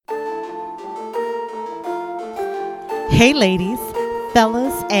Hey, ladies,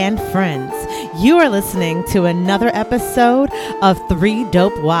 fellas, and friends. You are listening to another episode of Three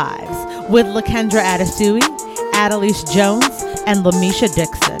Dope Wives with LaKendra Adesui, Adalise Jones, and Lamisha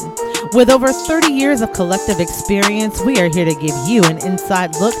Dixon. With over 30 years of collective experience, we are here to give you an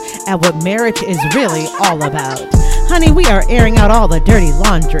inside look at what marriage is really all about. Honey, we are airing out all the dirty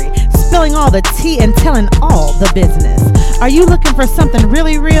laundry, spilling all the tea, and telling all the business. Are you looking for something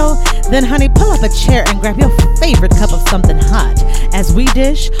really real? Then, honey, pull up a chair and grab your favorite cup of something hot as we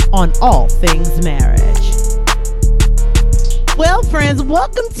dish on all things marriage. Well, friends,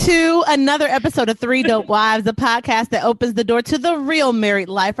 welcome to another episode of Three Dope Wives, the podcast that opens the door to the real married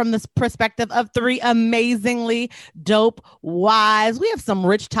life from the perspective of three amazingly dope wives. We have some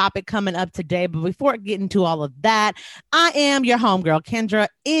rich topic coming up today, but before getting to all of that, I am your homegirl, Kendra,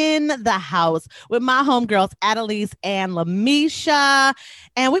 in the house with my homegirls, Adalise and Lamisha,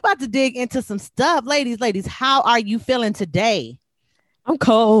 and we're about to dig into some stuff. Ladies, how are you feeling today? I'm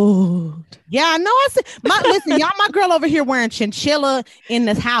cold. Yeah, I know. Listen, y'all, my girl over here wearing chinchilla in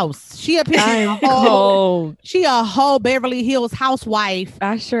this house. She up here. I'm cold. She a whole Beverly Hills housewife.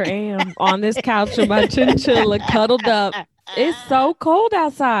 I sure am on this couch with my chinchilla cuddled up. It's so cold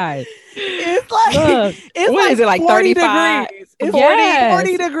outside. It's like, Look, it's what like is it, like 35 degrees. It's Yes.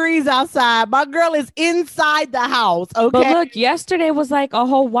 40 degrees outside. My girl is inside the house. Okay. But look, yesterday was like a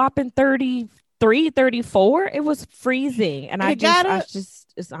whole whopping 33, 34. It was freezing. And I'm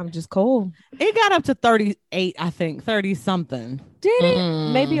just cold. It got up to 38, I think, 30 something. Did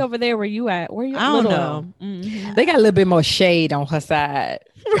it? Maybe over there where you at? Where you I don't Little know. Mhm. They got a little bit more shade on her side,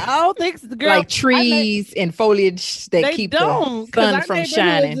 I don't think so, girl. like trees and foliage that They keep don't, the 'cause sun our from neighborhoods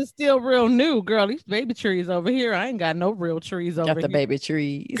shining. is still real new, girl. These baby trees over here, I ain't got no real trees over Got the here. baby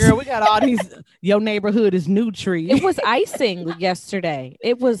trees. Girl, we got all these. Your neighborhood is new trees. It was icing yesterday.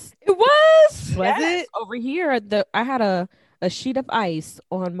 It was. Was Yes. it? Over here? I had a sheet of ice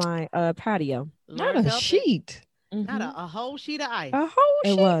on my patio. Not Learned a up- sheet. Not Mhm. a whole sheet of ice. A whole It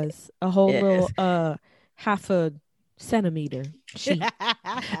sheet. was a whole Yes. little half a centimeter sheet.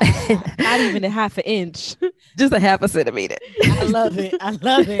 Not even a half an inch. Just a half a centimeter. I love it. I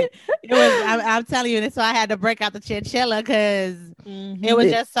love it. It was. I'm telling you, and so I had to break out the chinchilla because it was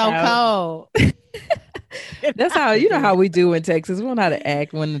just so Out. cold. That's how you know how we do in Texas. We don't know how to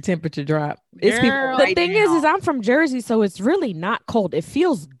act when the temperature drop. It's people Girl. The right thing now. is I'm from Jersey, so it's really not cold. It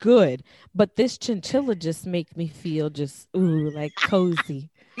feels good, but this chinchilla just makes me feel just like cozy.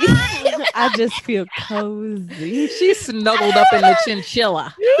 I just feel cozy. She's snuggled up in the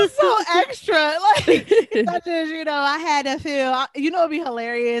chinchilla. You're so extra. Like, I just, I had to feel, it'd be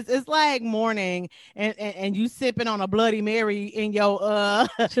hilarious. It's like morning and you sipping on a Bloody Mary in your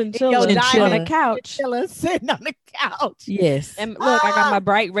Chinchilla on diamond a couch. chilling, sitting on the couch. Yes. And look, I got my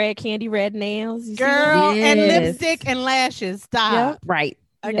bright red candy red nails. You see that? Girl, and Yes. lipstick and lashes. Stop. Yep. Right.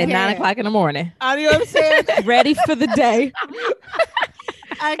 I At can't. 9 o'clock in the morning. You know what I'm saying? Ready for the day.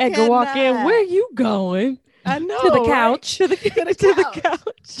 I And go walk in. cannot. Where are you going? I know. To the right? couch. To the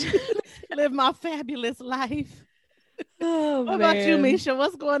couch. Live my fabulous life. Oh, What about you, man. Misha?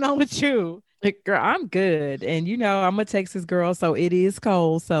 What's going on with you? Girl, I'm good. And I'm a Texas girl, so it is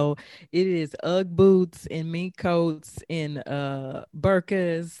cold. So it is Ugg boots and mink coats and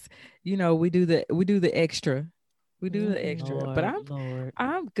burkas. We do the extra. We do the extra. But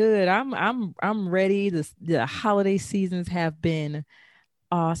I'm good. I'm ready. The holiday seasons have been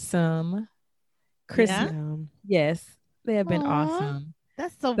awesome. Christmas. Yes, they have been Aw. awesome.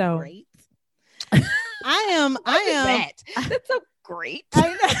 That's so So- great. I am. That's so great. I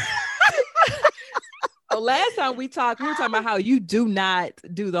know. So last time we talked, we were talking about how you do not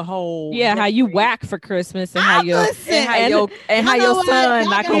do the whole How you whack for Christmas and how your Listen, and how you know your what? son Y'all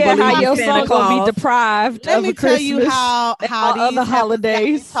not gotta gonna hear believe how my your Santa son gonna Claus. be deprived Let of me a tell you Christmas. how and how all these other heifers got me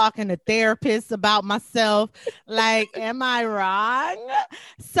holidays. talking to therapists about myself. Like, am I wrong?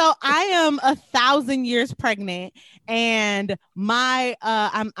 So I am 1,000 years pregnant, and my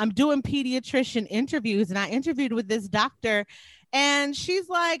I'm doing pediatrician interviews, and I interviewed with this doctor. And she's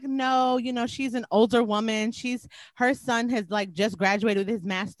like, no, she's an older woman. Her son has like just graduated with his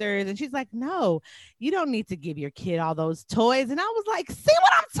master's. And she's like, no, you don't need to give your kid all those toys. And I was like, see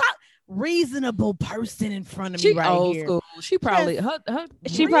what I'm talking? Reasonable person in front of me She right old here. school. She probably her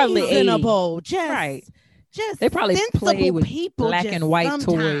She probably reasonable. Just Right. Just They probably sensible play with people black just and white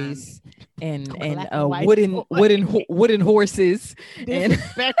sometimes. toys and Black and white wooden horses and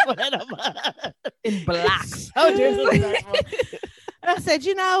Disrespectful to them. in blocks. So disrespectful. I said,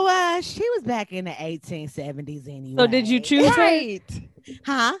 you know what? She was back in the 1870s anyway. So did you choose her? Right.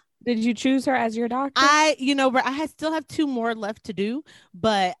 Huh? Did you choose her as your doctor? I still have 2 more left to do,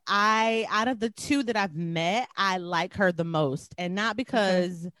 but out of the 2 that I've met, I like her the most, and not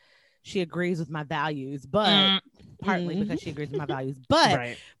because she agrees with my values, but partly because she agrees with my values, but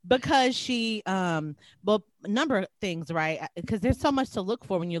Right. because she, well, a number of things, right? Because there's so much to look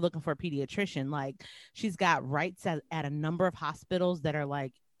for when you're looking for a pediatrician. Like, she's got rights at a number of hospitals that are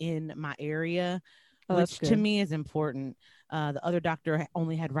like in my area, Oh, that's which to good. me is important. The other doctor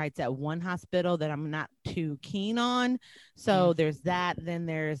only had rights at one hospital that I'm not too keen on. So there's that. Then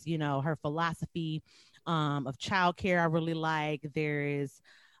there's, her philosophy of childcare I really like. There is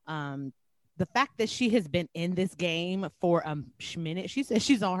the fact that she has been in this game for a minute. She says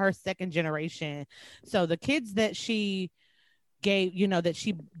she's on her 2nd generation. So the kids that she gave,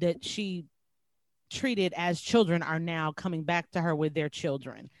 that she treated as children are now coming back to her with their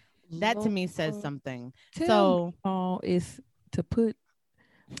children. That to me says something. So is to put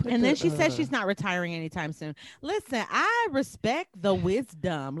and then she says she's not retiring anytime soon. Listen, I respect the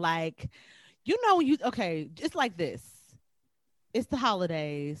wisdom. Like, it's like this. It's the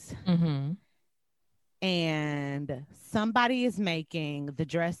holidays. And somebody is making the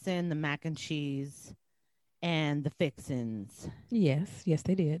dressing, the mac and cheese, and the fixins. Yes,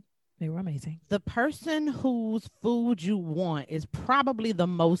 they did. They were amazing. The person whose food you want is probably the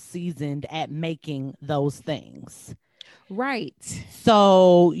most seasoned at making those things. Right.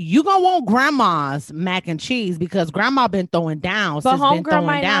 So you gonna want grandma's mac and cheese because grandma been throwing down. But homegirl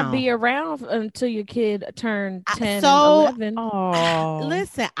might not be around until your kid turned 10 so, and 11.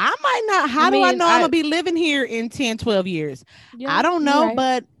 Listen, I might not. How do I know I'm gonna be living here in 10, 12 years? Yeah, I don't know, right.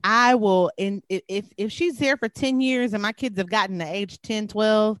 but I will. And if she's here for 10 years and my kids have gotten to age 10,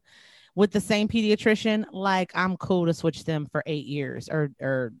 12 with the same pediatrician, like, I'm cool to switch them for 8 years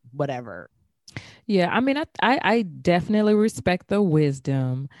or whatever. Yeah, I mean, I definitely respect the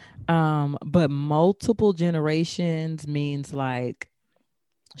wisdom, but multiple generations means like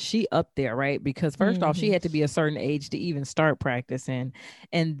she up there, right? Because first off, she had to be a certain age to even start practicing,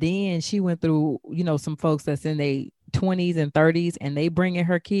 and then she went through, some folks that's in their 20s and 30s, and they bring in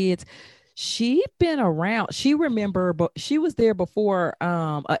her kids. She been around. She but she was there before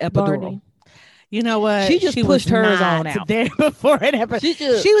a epidural. Barney. You know what? She just pushed hers on out there before it happened.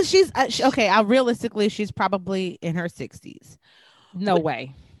 She's okay. Realistically, she's probably in her 60s. No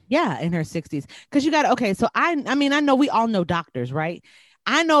way. Yeah, in her 60s. Because you got okay. So I mean, I know we all know doctors, right?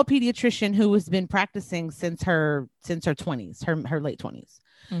 I know a pediatrician who has been practicing since her 20s, her late 20s.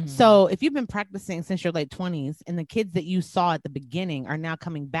 So if you've been practicing since your late 20s and the kids that you saw at the beginning are now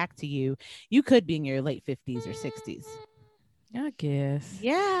coming back to you, you could be in your late 50s or 60s. I guess.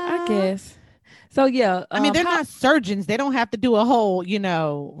 Yeah, I guess. So yeah, I mean, they're not surgeons. They don't have to do a whole,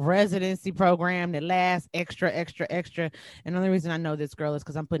 residency program that lasts extra. And the only reason I know this, girl, is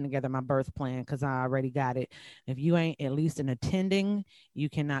because I'm putting together my birth plan because I already got it. If you ain't at least an attending, you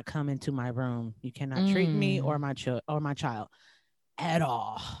cannot come into my room. You cannot treat me or my child at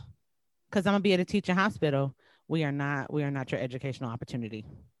all. Because I'm gonna be at a teaching hospital. We are not your educational opportunity.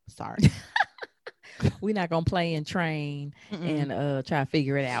 Sorry. We're not gonna play and train and try to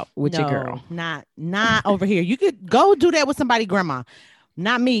figure it out with your girl. Not over here. You could go do that with somebody, grandma,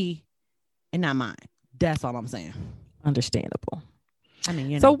 not me, and not mine. That's all I'm saying. Understandable. I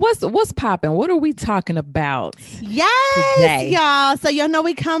mean, so what's popping? What are we talking about? Yes, today? Y'all. So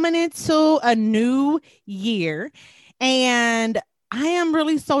we coming into a new year, and I am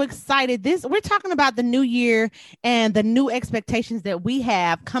really so excited. We're talking about the new year and the new expectations that we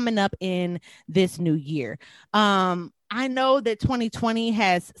have coming up in this new year. I know that 2020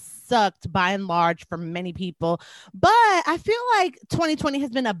 has sucked by and large for many people, but I feel like 2020 has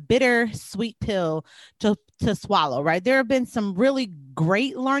been a bittersweet pill to swallow, right? There have been some really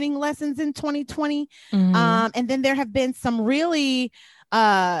great learning lessons in 2020. And then there have been some really,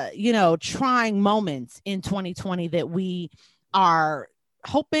 trying moments in 2020 that we are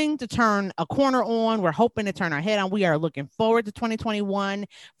hoping to turn a corner on. We're hoping to turn our head on. We are looking forward to 2021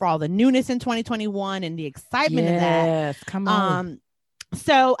 for all the newness in 2021 and the excitement of that. Yes, come on.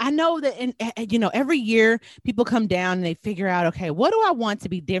 So I know that, every year people come down and they figure out, okay, what do I want to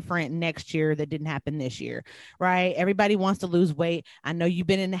be different next year that didn't happen this year, right? Everybody wants to lose weight. I know you've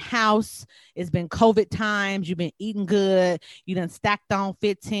been in the house. It's been COVID times. You've been eating good. You done stacked on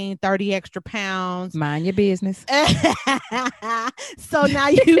 15, 30 extra pounds. Mind your business. So now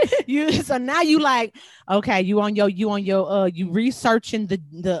you like, okay, you researching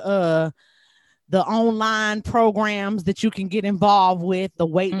the online programs that you can get involved with, the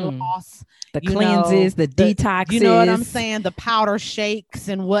weight loss, the cleanses, the detoxes. You know what I'm saying? The powder shakes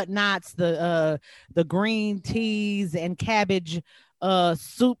and whatnots, the green teas and cabbage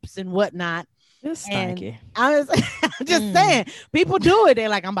soups and whatnot. It's And stanky. I was I'm just saying, people do it. They're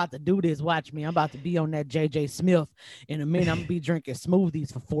like, I'm about to do this. Watch me. I'm about to be on that JJ Smith in a minute. I'm gonna be drinking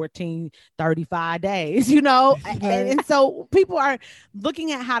smoothies for 35 days, you know? And so people are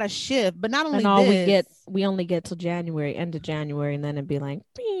looking at how to shift, but not only And all this, we only get till January, end of January, and then it'd be like,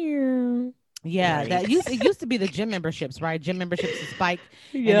 "Pew." yeah, Right. that it used to be the gym memberships, right? Gym memberships to spike,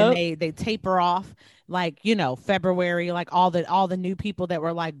 and then they taper off, like, you know, February, like all the new people that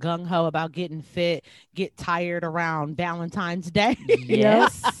were like gung ho about getting fit get tired around Valentine's Day.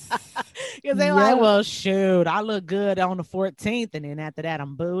 Yes. Because they like, Yep. well, shoot, I look good on the 14th, and then after that,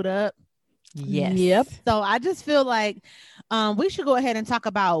 I'm booed up. Yes. Yep. So I just feel like we should go ahead and talk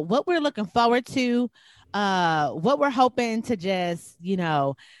about what we're looking forward to, what we're hoping to just, you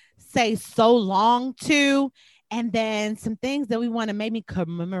know, say so long to, and then some things that we want to maybe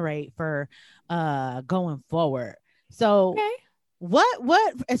commemorate for going forward. So Okay.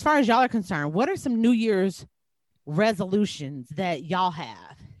 what as far as y'all are concerned, what are some New Year's resolutions that y'all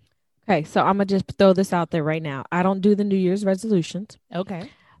have? Okay, so I'm gonna just throw this out there right now. I don't do the New Year's resolutions Okay.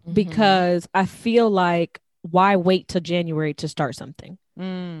 Mhm. because I feel like why wait till January to start something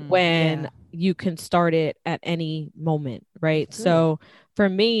when Yeah. you can start it at any moment, right? That's good. So for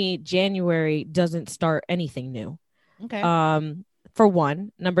me, January doesn't start anything new. Okay. For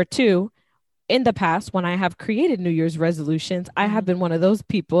one. Number two, in the past, when I have created New Year's resolutions, I have been one of those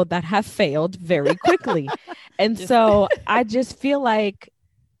people that have failed very quickly. And so I just feel like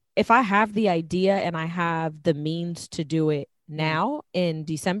if I have the idea and I have the means to do it now in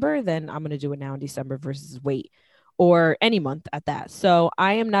December, then I'm going to do it now in December versus wait or any month at that. So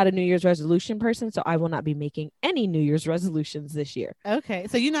I am not a New Year's resolution person, so I will not be making any New Year's resolutions this year. Okay,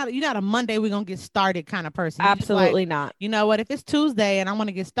 so you're not a Monday we're gonna get started kind of person. You're just like, Absolutely not. you know what? If it's Tuesday and I want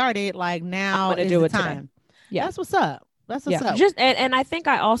to get started, like now gonna is do the it today. time. Yeah. That's what's up. That's what's up. Just and I think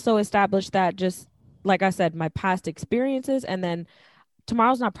I also established that, just like I said, my past experiences, and then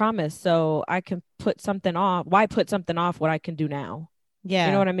tomorrow's not promised, so I can put something off. Why put something off what I can do now? Yeah,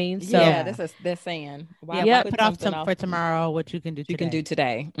 You know what I mean? So Yeah, that's saying. Why yeah. put Put off something for tomorrow what you can do. you can do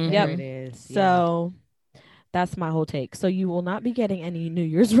today? There Yep. it is. So that's my whole take. So you will not be getting any New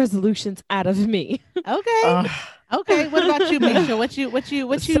Year's resolutions out of me. Yeah. Okay. Okay. What about you, Misha? What you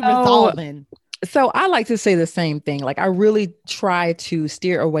So- resolving? So I like to say the same thing. Like I really try to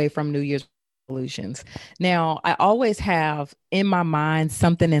steer away from New Year's resolutions. Now, I always have in my mind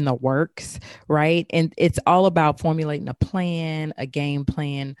something in the works, right? And it's all about formulating a plan, a game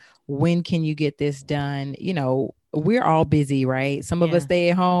plan. When can you get this done? You know, we're all busy, right? Some of us Yeah. stay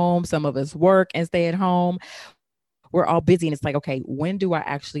at home, some of us work and stay at home. We're all busy, and it's like, okay, when do I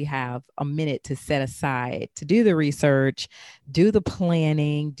actually have a minute to set aside to do the research, do the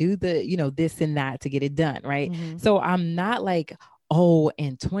planning, do the, you know, this and that to get it done, right? Mhm. So I'm not like, oh,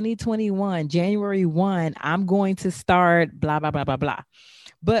 in 2021, January 1, I'm going to start blah, blah, blah, blah, blah.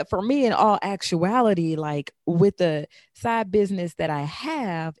 But for me, in all actuality, like with the side business that I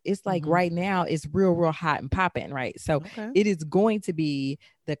have, it's like Mhm. right now it's real hot and popping, right? So Okay. it is going to be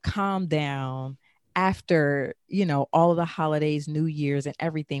the calm down after, you know, all of the holidays, New Year's and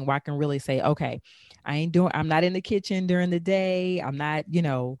everything, where I can really say, okay, I'm not in the kitchen during the day. I'm not, you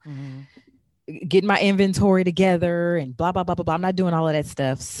know, Mhm. getting my inventory together and blah, blah, blah, blah, blah. I'm not doing all of that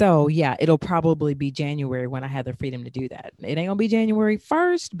stuff. So yeah, it'll probably be January when I have the freedom to do that. It ain't gonna be January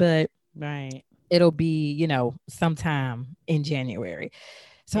 1st, but Right. it'll be, you know, sometime in January.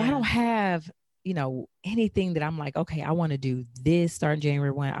 So I Yeah. don't have, you know, anything that I'm like, okay, I want to do this starting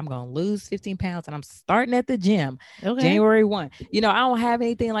January 1. I'm going to lose 15 pounds and I'm starting at the gym Okay. January 1. You know, I don't have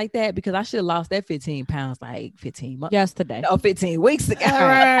anything like that because I should have lost that 15 pounds like 15 months. Yesterday. No, 15 weeks ago.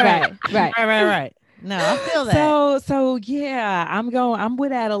 Right. Right. Right. No, I feel that. So yeah, I'm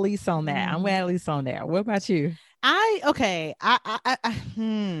with Annalise on that. I'm with Annalise on that. What about you?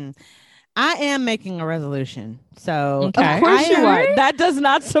 I am making a resolution. So Okay. Of course you I are. That does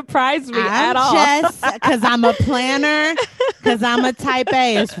not surprise me I'm at all. just because I'm a planner, because I'm a type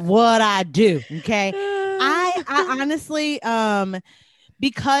A. It's what I do. Okay. I honestly,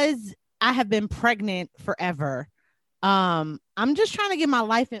 because I have been pregnant forever, I'm just trying to get my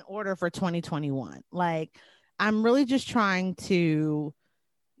life in order for 2021. Like, I'm really just trying to,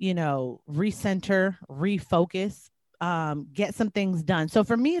 you know, recenter, refocus, get some things done. So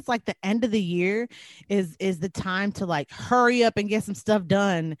for me, it's like the end of the year is the time to like hurry up and get some stuff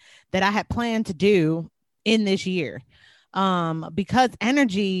done that I had planned to do in this year. Because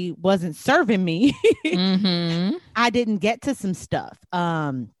energy wasn't serving me, Mm-hmm. I didn't get to some stuff.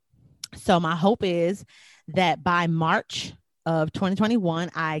 So my hope is that by March of 2021,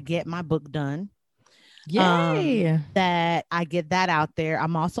 I get my book done. Yay. That I get that out there.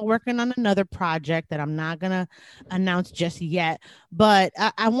 I'm also working on another project that I'm not going to announce just yet, but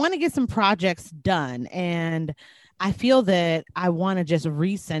I want to get some projects done. And I feel that I want to just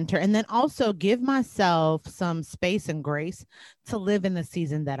recenter and then also give myself some space and grace to live in the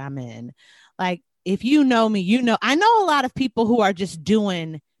season that I'm in. Like, if you know me, you know, I know a lot of people who are just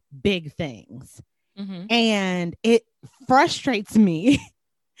doing big things. Mm-hmm. And it frustrates me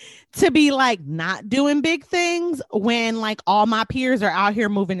to be like not doing big things when like all my peers are out here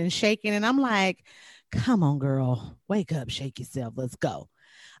moving and shaking. And I'm like, come on, girl, wake up, shake yourself. Let's go.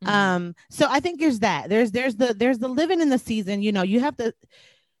 So I think there's that. There's the living in the season. You know, you have to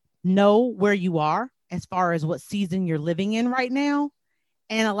know where you are as far as what season you're living in right now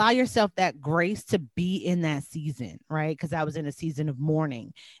and allow yourself that grace to be in that season, right? Because I was in a season of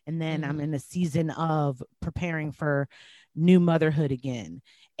mourning and then I'm in a season of preparing for new motherhood again.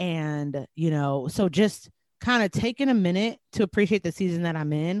 And, you know, so just kind of taking a minute to appreciate the season that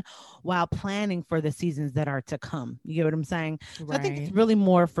I'm in while planning for the seasons that are to come. You get what I'm saying? So I think it's really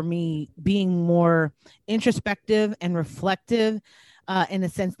more for me being more introspective and reflective in a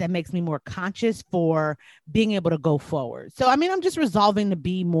sense that makes me more conscious for being able to go forward. So, I mean, I'm just resolving to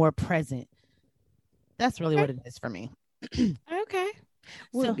be more present. That's really what it is for me. Okay.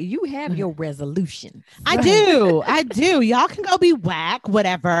 Well, so, you have your resolution. I do. Y'all can go be whack,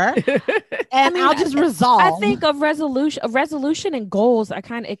 whatever. And I'll just resolve. I think of resolution and goals. It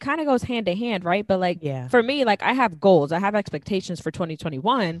kind of goes hand to hand, right? But like, for me, like I have goals. I have expectations for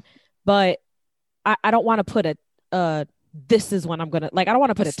 2021, but I don't want to put this is when I'm gonna, like, I don't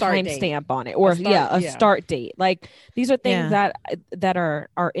want to put a timestamp on it or a start date. Like these are things that are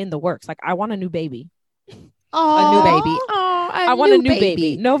in the works. Like I want a new baby. A new baby. I want a new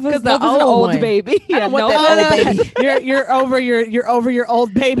baby. Nova's an old baby. Yeah, old baby. You're over your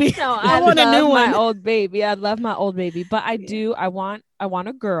old baby. No, I want a new one. My old baby. I love my old baby, but I want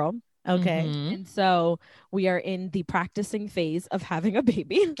a girl. Okay. And so we are in the practicing phase of having a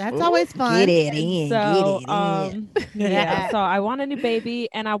baby. That's always fun. Get it in. So, so I want a new baby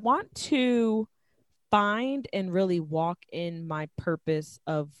and I want to find and really walk in my purpose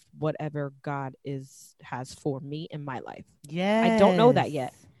of whatever God has for me in my life. Yeah. I don't know that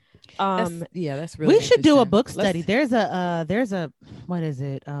yet. That's really we should do a book study. There's a what is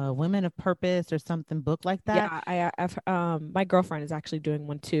it? Women of Purpose or something book like that. Yeah, I've my girlfriend is actually doing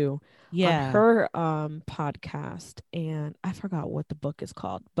one too. Yeah. On her podcast, and I forgot what the book is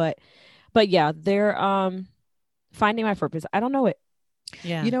called. But yeah, they're finding my purpose. I don't know it.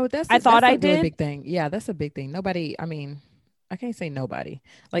 Yeah. You know, that's a really big thing. Yeah, that's a big thing. Nobody, I mean, I can't say nobody.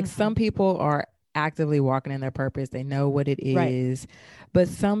 Like some people are actively walking in their purpose. They know what it is. But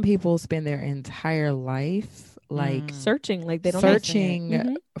some people spend their entire life like searching, like they don't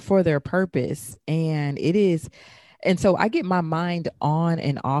searching for their purpose. And it is. And so I get my mind on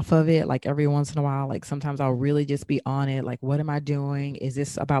and off of it, like every once in a while. Like sometimes I'll really just be on it. Like, what am I doing? Is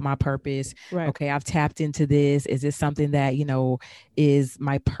this about my purpose? Right. Okay, I've tapped into this. Is this something that, you know, is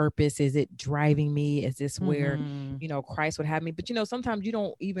my purpose? Is it driving me? Is this where, you know, Christ would have me? But, you know, sometimes you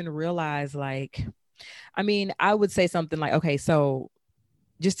don't even realize, like, I mean, I would say something like, okay, so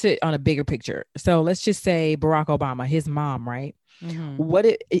just on a bigger picture. So let's just say Barack Obama, his mom, right? What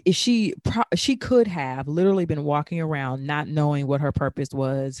if she could have literally been walking around not knowing what her purpose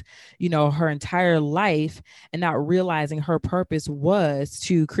was, you know, her entire life, and not realizing her purpose was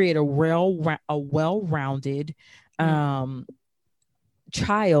to create a well-rounded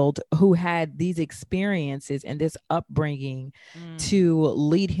child who had these experiences and this upbringing to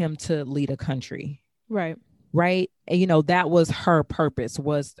lead him to lead a country. Right. And, you know, that was her purpose,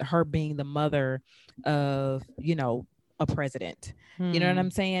 was her being the mother of, you know, a president. You know what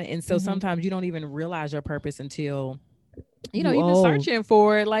I'm saying? And so sometimes you don't even realize your purpose until, you know, you've been searching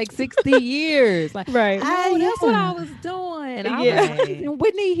for it like 60 years. Like, that's what I was doing. I was in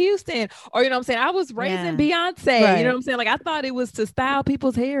Whitney Houston. Or, you know what I'm saying? I was raising Beyonce. You know what I'm saying? Like, I thought it was to style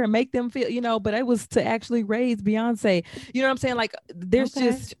people's hair and make them feel, you know, but it was to actually raise Beyonce. You know what I'm saying? Like, there's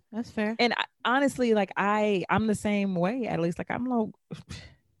just. That's fair. And honestly, like, I'm the same way. At least, like, I'm like,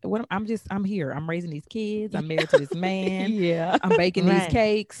 I'm here. I'm raising these kids. I'm married to this man. I'm baking these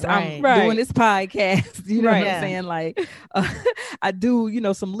cakes. I'm doing this podcast. You know what I'm saying? Like, I do, you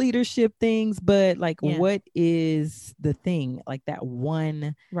know, some leadership things, but like, what is the thing? Like that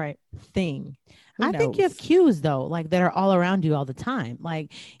one thing. I think you have cues though, like that are all around you all the time.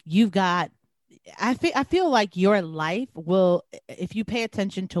 Like you've got, I feel like your life will, if you pay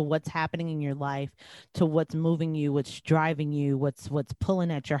attention to what's happening in your life, to what's moving you, what's driving you, what's pulling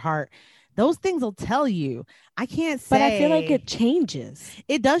at your heart, those things will tell you. I can't say, but I feel like it changes.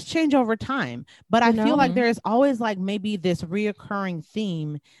 It does change over time, but I feel like Mhm. there's always like maybe this reoccurring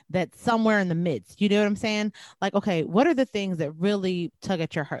theme that's somewhere in the midst. You know what I'm saying? Like, okay, what are the things that really tug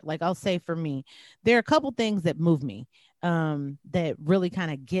at your heart? Like, I'll say for me, there are a couple things that move me, that really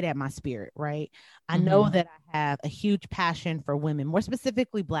kind of get at my spirit, right? I know Mhm. that I have a huge passion for women, more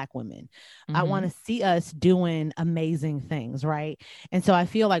specifically Black women. I want Mhm. to see us doing amazing things, right? And so I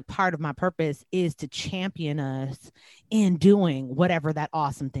feel like part of my purpose is to champion us in doing whatever that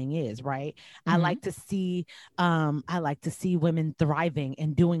awesome thing is, right? I Mhm. like to see I like to see women thriving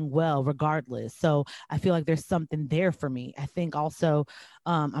and doing well regardless. So I feel like there's something there for me. I think also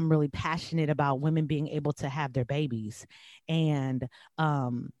I'm really passionate about women being able to have their babies and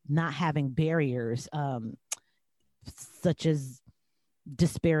not having barriers, such as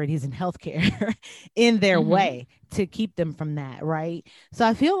disparities in healthcare in their Mhm. way to keep them from that, right? So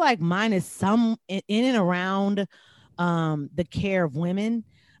I feel like mine is some in and around the care of women,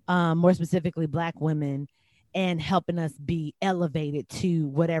 more specifically Black women, and helping us be elevated to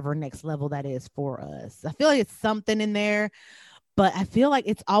whatever next level that is for us. I feel like it's something in there, but I feel like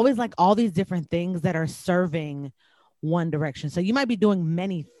it's always like all these different things that are serving one direction. So you might be doing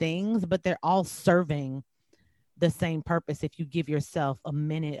many things, but they're all serving the same purpose if you give yourself a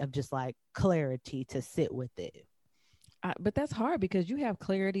minute of just like clarity to sit with it. But that's hard because you have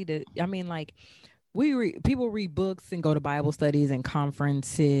clarity to. I mean, like people read books and go to Bible studies and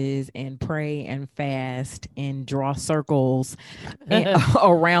conferences and pray and fast and draw circles and,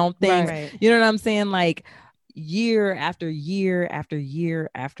 around things. Right. You know what I'm saying? Like year after year after year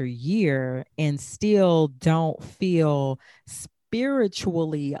after year, and still don't feel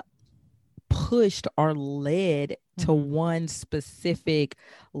spiritually pushed or led to one specific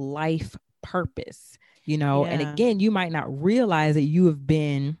life purpose, and Yeah. again, you might not realize that you have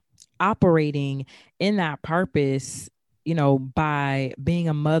been operating in that purpose, by being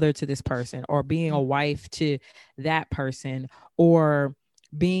a mother to this person or being a wife to that person or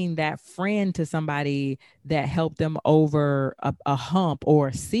being that friend to somebody that helped them over a hump or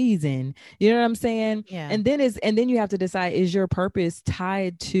a season. You know what I'm saying? Yeah. And then you have to decide, is your purpose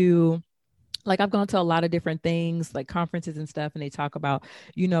tied to, like, I've gone to a lot of different things, like conferences and stuff, and they talk about,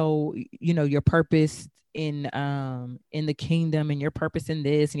 your purpose in the kingdom, and your purpose in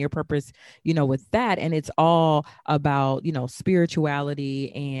this, and your purpose, with that. And it's all about,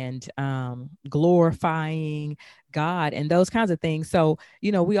 spirituality and glorifying God and those kinds of things. So,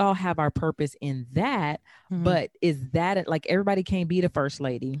 we all have our purpose in that. But is that like, everybody can't be the first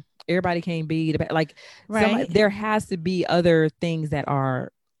lady? Everybody can't be like, Right. there has to be other things that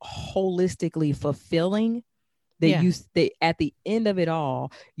are holistically fulfilling, that Yeah. at the end of it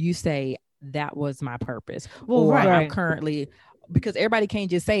all, you say, that was my purpose. Well, Or right. I'm currently, because everybody can't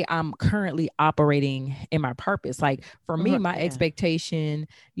just say, I'm currently operating in my purpose. Like for me, my Yeah. expectation,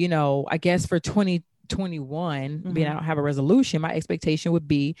 I guess for 2021, being I don't have a resolution, my expectation would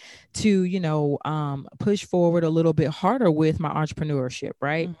be to, push forward a little bit harder with my entrepreneurship,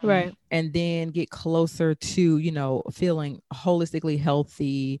 right? Right. And then get closer to, feeling holistically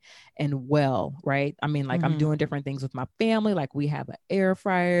healthy and well, right? I mean, like I'm doing different things with my family. Like we have an air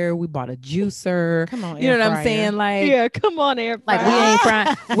fryer, we bought a juicer. Come on, You know air what I'm fryer. saying? Like, Yeah, come on, air fryer.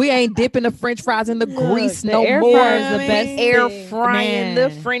 like we ain't dipping the French fries in the grease the no air more. fryer is the I best mean, Air thing. frying the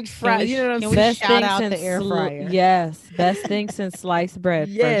Man, French can fries. we, You know what I'm can saying? we Best shout thing out the since air fryer? yes, best thing since sliced bread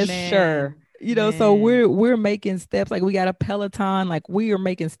Yes. for sure. So Man. we're making steps. Like we got a Peloton. Like we are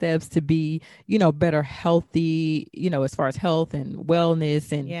making steps to be, better healthy, as far as health and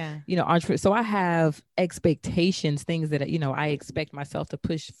wellness and, Yeah. entrepreneur. So I have expectations, things that, I expect myself to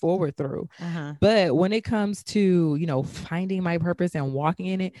push forward through. But when it comes to, finding my purpose and walking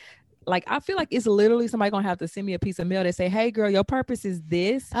in it, like I feel like it's literally somebody gonna have to send me a piece of mail that say, hey girl, your purpose is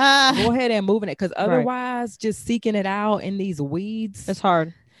this. Go ahead and move in it. Because otherwise, just seeking it out in these weeds, It's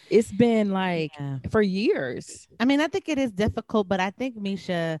hard. it's been like for years. I mean, I think it is difficult, but I think,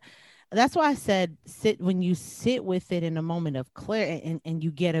 Misha, that's why I said when you sit with it in a moment of clarity and you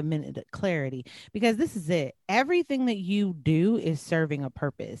get a minute of clarity, because this is it. Everything that you do is serving a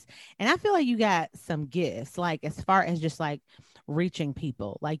purpose. And I feel like you got some gifts, like as far as just like reaching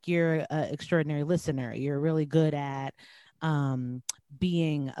people, like you're an extraordinary listener. You're really good at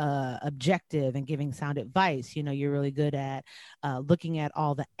being objective and giving sound advice. You know, you're really good at looking at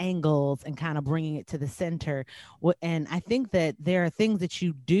all the angles and kind of bringing it to the center. And I think that there are things that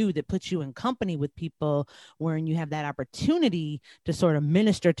you do that put you in company with people wherein you have that opportunity to sort of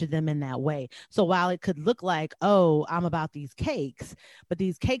minister to them in that way. So while it could look like, oh, I'm about these cakes, but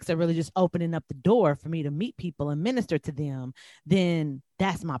these cakes are really just opening up the door for me to meet people and minister to them, then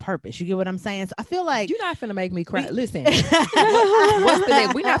that's my purpose. You get what I'm saying? So I feel like you're not finna make me cry. Listen, what's the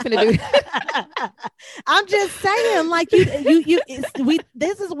name? We're not finna do. I'm just saying, like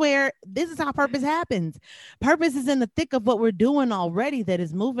this is how purpose happens. Purpose is in the thick of what we're doing already, that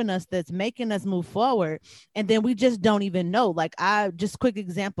is moving us, that's making us move forward. And then we just don't even know. Like, quick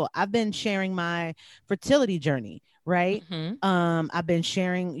example, I've been sharing my fertility journey. Right. Mm-hmm. I've been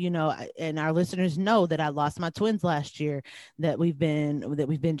sharing, you know, and our listeners know that I lost my twins last year, that we've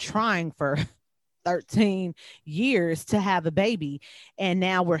been trying for 13 years to have a baby. And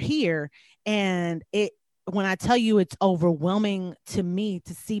now we're here. And when I tell you, it's overwhelming to me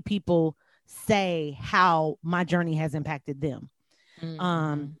to see people say how my journey has impacted them.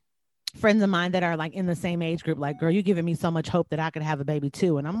 Mm-hmm. Friends of mine that are like in the same age group, like, girl, you're giving me so much hope that I could have a baby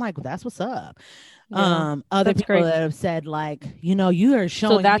too. And I'm like, well, that's what's up. Yeah, other people great. that have said, like, you know, you are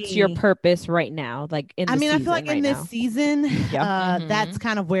showing. So that's me, your purpose right now. Like, I feel like in this season, Mm-hmm. that's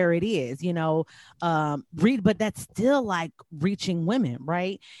kind of where it is, you know, but that's still like reaching women,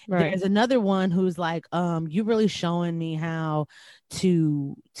 right? There's another one who's like, you really showing me how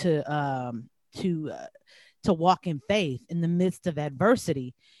to walk in faith in the midst of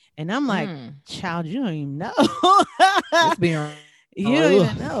adversity. And I'm like, child, you don't even know. You don't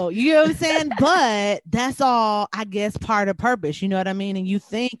even know. You know what I'm saying? But that's all, I guess, part of purpose. You know what I mean? And you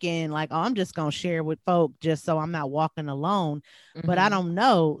thinking like, oh, I'm just going to share with folk just so I'm not walking alone. Mm-hmm. But I don't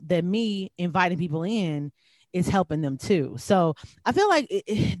know that me inviting people in is helping them too. So I feel like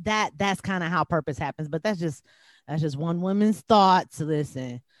that's kind of how purpose happens. But that's just one woman's thoughts.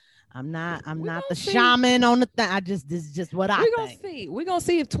 Listen, I'm not the shaman on the thing. This is just what I think. We're gonna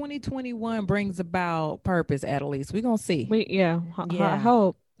see if 2021 brings about purpose, Adelise. We're gonna see. Yeah. I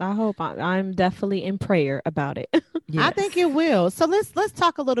hope I'm definitely in prayer about it. Yes. I think it will. So let's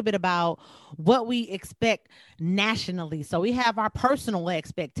talk a little bit about what we expect nationally. So we have our personal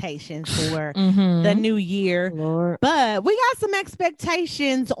expectations for the new year, Lord. But we got some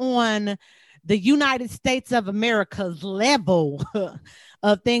expectations on the United States of America's level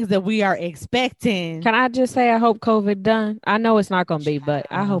of things that we are expecting. Can I just say I hope COVID done? I know it's not going to be, but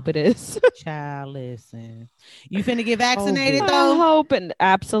I hope it is. Child, listen. You finna get vaccinated though? I'm hoping.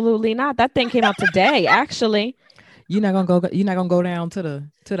 Absolutely not. That thing came out today, actually. You're not gonna go down to the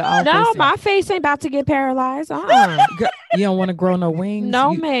office. No, my face ain't about to get paralyzed. You don't want to grow no wings.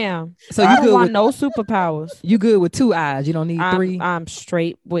 No, ma'am. So I you don't good want with no superpowers. You good with 2 eyes? You don't need 3. I'm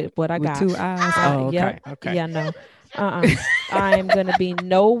straight with what I got. 2 eyes. Oh, okay. Yep. Okay. Yeah, no. I am gonna be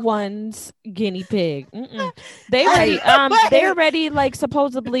no one's guinea pig. They're already like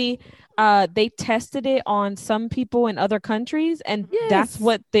supposedly they tested it on some people in other countries, and that's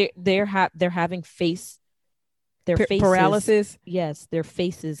what they're having their faces, paralysis. Yes, their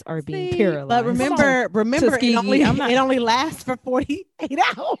faces are being paralyzed. But remember, it only lasts for 48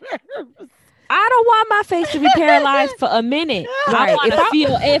 hours. I don't want my face to be paralyzed for a minute. Right. I want to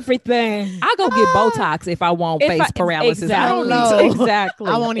feel everything. I'll go get Botox if I want face paralysis. Exactly. I don't know.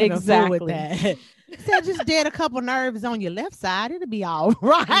 Exactly. I won't even fool with that. So just dead a couple nerves on your left side. It'll be all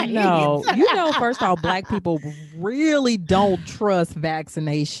right. No, first off, Black people really don't trust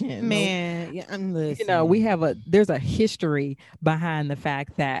vaccination. Man, there's a history behind the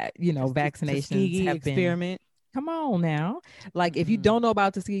fact that, vaccinations have been. Come on now. Like, if you don't know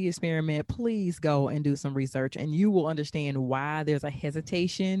about the Tuskegee experiment, please go and do some research, and you will understand why there's a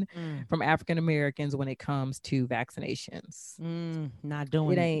hesitation from African Americans when it comes to vaccinations. Not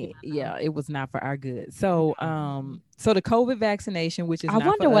doing it. It was not for our good. So, so the COVID vaccination, which is I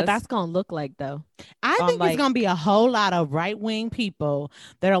wonder what that's going to look like, though. I think it's going to be a whole lot of right-wing people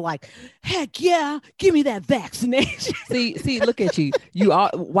that are like, heck yeah, give me that vaccination. See, look at you. You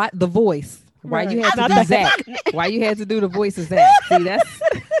are the voice. Why you had to do Zach? Why you had to do the voice of Zach? See, that's.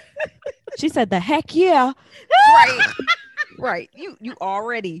 She said the heck yeah. Right. You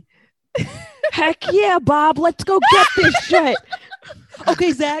already. Heck yeah, Bob. Let's go get this shit.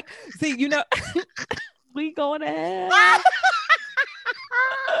 Okay, Zach. See, we going ahead.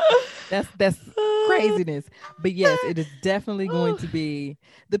 That's craziness. But yes, it is definitely going to be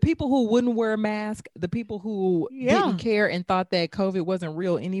the people who wouldn't wear a mask, the people who didn't care and thought that COVID wasn't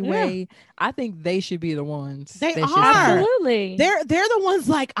real anyway. I think they should be the ones. They that are. should say, Absolutely. They're the ones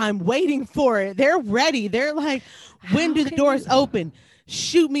like, I'm waiting for it. They're ready. They're like, when do the doors open?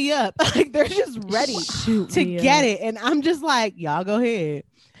 Shoot me up. Like they're just ready to get it. And I'm just like, y'all go ahead.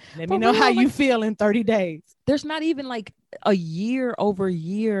 Let me know how you feel in 30 days. There's not even like a year over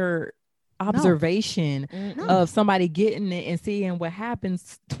year observation of somebody getting it and seeing what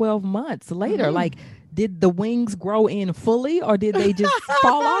happens 12 months later. Like, did the wings grow in fully or did they just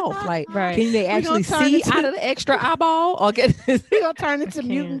fall off? Like, can they actually see out of the extra eyeball? Or get we're gonna turn into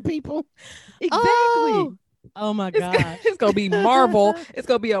mutant people. Exactly. Oh my God. It's gonna be Marvel. It's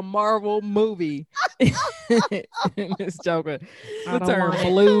gonna be a Marvel movie. This Joker will turn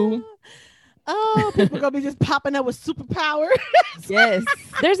blue. Oh, people gonna be just popping up with superpowers. Yes.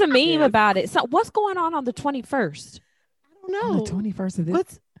 There's a meme about it. So what's going on the 21st? I don't know. On the 21st of this.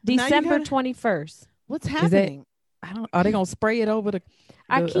 What's December 21st. What's happening? Are they gonna spray it over the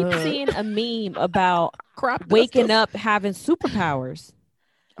I keep seeing a meme about crop waking up having superpowers.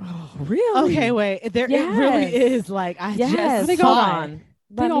 Oh, really? Okay, wait. It really is. Like I just saw it.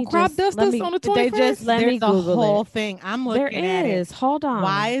 They gonna crop dust us on the 21st? There's the whole thing. I'm looking at it. There is. Hold on.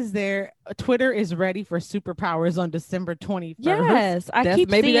 Why is there? Twitter is ready for superpowers on December 21st. Yes, I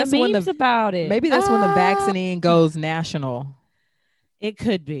keep seeing memes about it. Maybe that's when the vaccine goes national. It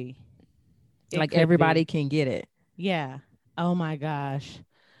could be. Like everybody can get it. Yeah. Oh my gosh.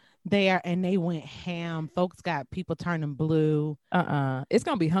 They went ham. Folks got people turning blue. It's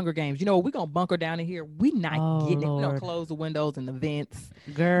gonna be Hunger Games. You know, we're gonna bunker down in here. We not getting it. We're gonna close the windows and the vents.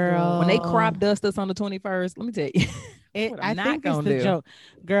 Girl. When they crop dust us on the 21st, let me tell you. I think it's the joke.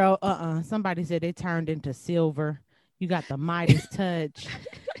 Girl, somebody said they turned into silver. You got the Midas touch.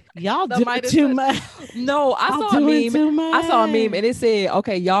 Y'all do too much. No, I saw a meme. I saw a meme and it said,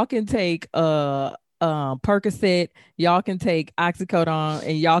 okay, y'all can take Percocet, y'all can take Oxycodone,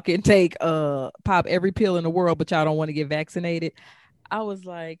 and y'all can take pop every pill in the world, but y'all don't want to get vaccinated. I was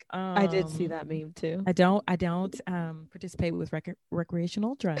like, I did see that meme too. I don't participate with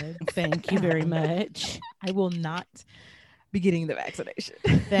recreational drugs. Thank you very much. I will not be getting the vaccination.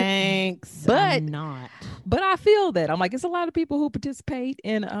 Thanks. But I'm not. But I feel that I'm like, it's a lot of people who participate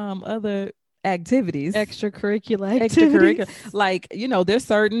in other activities, extracurricular. Like, you know, there's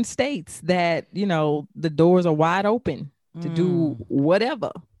certain states that, you know, the doors are wide open to do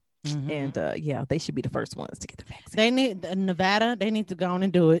whatever. And they should be the first ones to get the vaccine. They need Nevada. They need to go on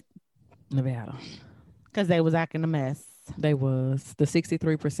and do it. Nevada, because they was acting a mess. They was the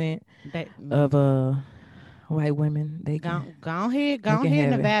 63% of white women. They go ahead,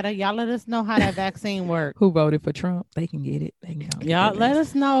 Nevada. Y'all let us know how that vaccine works. Who voted for Trump? They can get it. They can go. Y'all let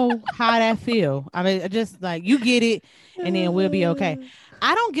us know how that feel. I mean, just like you get it, and then we'll be okay.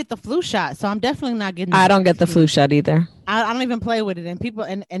 I don't get the flu shot, so I'm definitely not getting. I don't get the flu shot either. I don't even play with it, and people,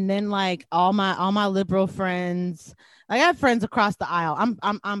 and then like all my liberal friends. I have friends across the aisle.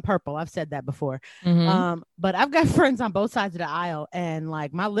 I'm purple. I've said that before. But I've got friends on both sides of the aisle, and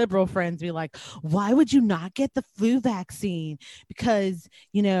like my liberal friends be like, "Why would you not get the flu vaccine? Because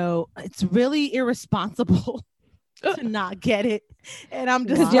you know it's really irresponsible to not get it." And I'm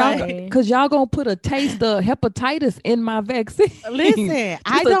just because y'all gonna put a taste of hepatitis in my vaccine. Listen,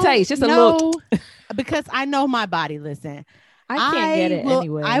 I don't taste, just know, a look, because I know my body. Listen. I can't get it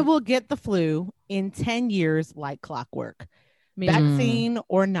anyway. I will get the flu in 10 years like clockwork. Vaccine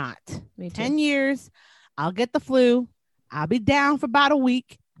or not. 10 years, I'll get the flu. I'll be down for about a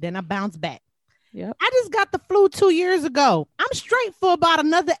week. Then I bounce back. Yep. I just got the flu 2 years ago. I'm straight for about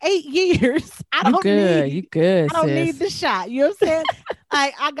another 8 years. I don't need the shot. You know what I'm saying?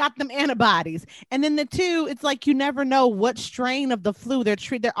 I got them antibodies. And then the two, it's like you never know what strain of the flu they're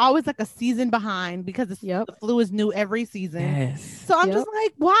always like a season behind because the flu is new every season. Yes. So I'm just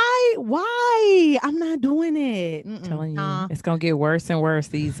like, why? I'm not doing it. I'm telling you, it's gonna get worse and worse.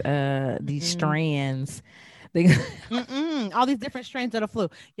 These strands. All these different strains of the flu.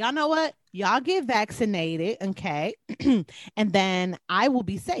 Y'all know what? Y'all get vaccinated, okay? And then I will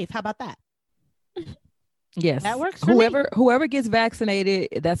be safe. How about that? Yes, that works for me. Whoever gets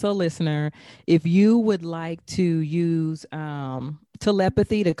vaccinated, that's a listener. If you would like to use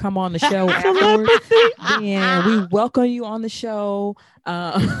telepathy to come on the show afterwards, then we welcome you on the show.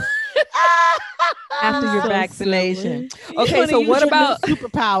 After your vaccination. Okay, so what about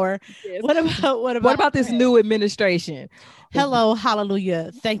superpower? Yes. What about this new administration? Hello,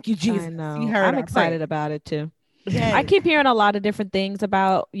 hallelujah. Thank you, Jesus. I know. I'm excited about it too. Yes. I keep hearing a lot of different things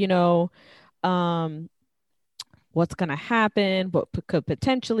about, what's going to happen, what could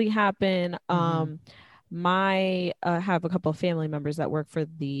potentially happen. My have a couple of family members that work for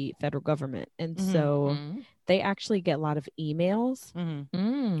the federal government, and so they actually get a lot of emails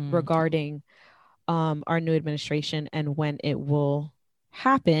regarding our new administration and when it will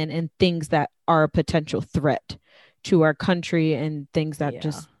happen, and things that are a potential threat to our country, and things that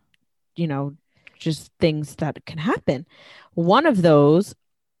just, you know, just things that can happen. One of those,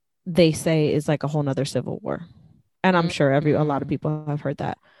 they say, is like a whole nother civil war. And I'm sure a lot of people have heard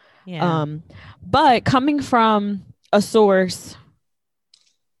that. Yeah. But coming from a source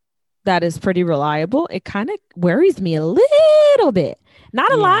that is pretty reliable, it kind of worries me a little bit.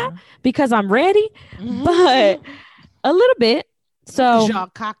 Not a lot, because I'm ready, but a little bit. So y'all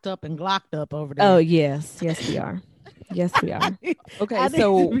cocked up and glocked up over there. Oh, yes. Yes, we are. Yes, we are. Okay,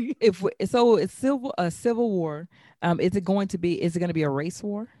 so it's a civil war. Is it going to be a race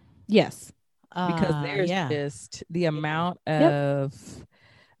war? Yes. Because there's just the amount of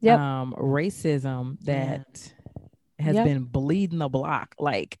racism that has been bleeding the block.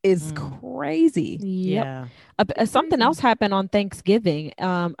 Like, it's crazy. Something else happened on Thanksgiving.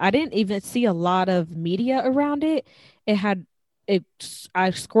 I didn't even see a lot of media around it.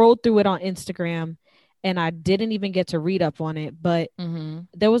 I scrolled through it on Instagram, and I didn't even get to read up on it, but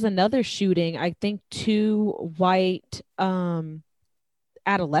there was another shooting. I think 2 white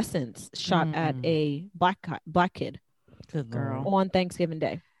adolescents shot at a black kid. Good girl. On Thanksgiving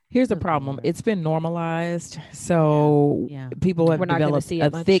Day. Here's the problem. It's been normalized. So people have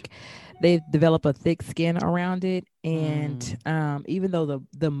they've developed a thick skin around it. And even though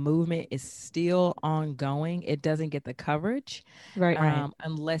the movement is still ongoing, it doesn't get the coverage. Right.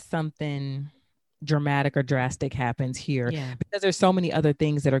 Unless something dramatic or drastic happens here, because there's so many other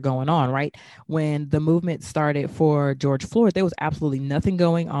things that are going on. Right, when the movement started for George Floyd, there was absolutely nothing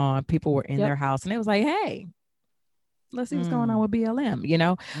going on. People were in their house, and it was like, hey, let's see what's going on with BLM, you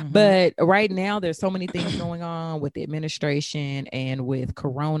know. But right now there's so many things going on with the administration and with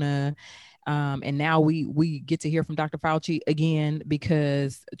Corona, and now we get to hear from Dr. Fauci again,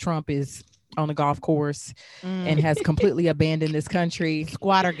 because Trump is on the golf course and has completely abandoned this country.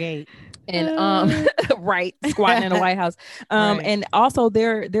 Squattergate. And right, squatting in the White House. And also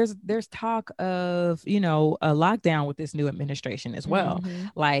there's talk of, you know, a lockdown with this new administration as well.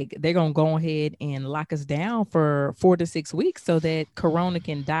 Like, they're gonna go ahead and lock us down for 4 to 6 weeks so that Corona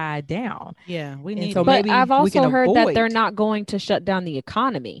can die down. We need. So but I've also heard that they're not going to shut down the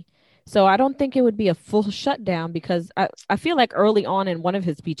economy. So I don't think it would be a full shutdown, because I feel like early on in one of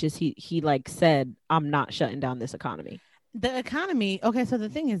his speeches, he like said, I'm not shutting down this economy. The economy. Okay. So the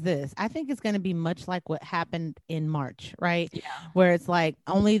thing is this, I think it's going to be much like what happened in March, right? Yeah. Where it's like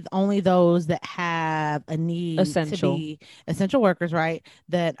only those that have a need to be essential workers, right?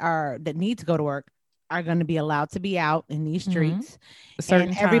 That need to go to work are going to be allowed to be out in these streets.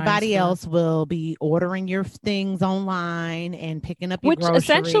 And everybody else will be ordering your things online and picking up your groceries. Which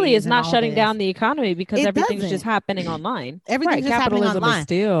essentially is not shutting down the economy, because everything's just happening online. Everything's just happening online.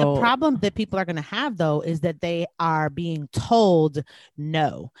 The problem that people are going to have, though, is that they are being told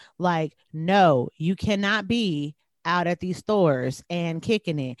no. Like, no, you cannot be out at these stores and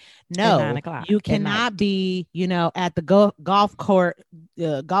kicking it. No, you cannot be, you know, at the golf cart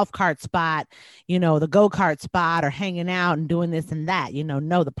spot, you know, the go-kart spot, or hanging out and doing this and that. You know,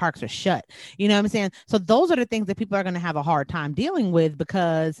 no, the parks are shut. You know what I'm saying? So those are the things that people are going to have a hard time dealing with,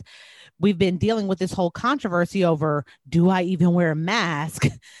 because we've been dealing with this whole controversy over, do I even wear a mask?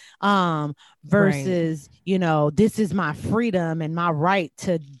 Versus, you know, this is my freedom and my right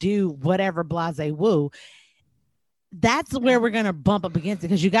to do whatever, blase woo. That's where we're going to bump up against it,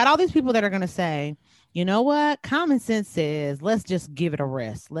 because you got all these people that are going to say, you know what? Common sense says, let's just give it a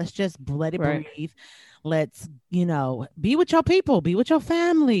rest. Let's just let it breathe. Let's, you know, be with your people, be with your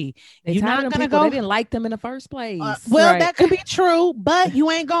family. You're not going to go. They didn't like them in the first place. That could be true, but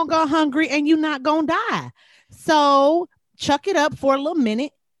you ain't going to go hungry, and you're not going to die. So chuck it up for a little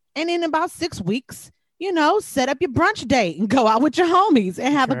minute. And in about 6 weeks, you know, set up your brunch date and go out with your homies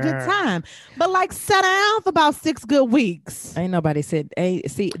and have a good time. But like, sit down for about 6 good weeks. Ain't nobody said, hey,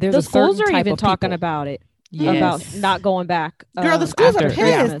 see, there's the schools are even talking about it. About not going back. Girl, the schools are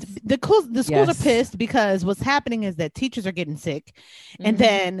pissed. The schools are pissed, because what's happening is that teachers are getting sick. And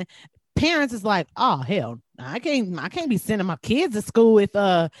then parents is like, oh, hell, I can't be sending my kids to school if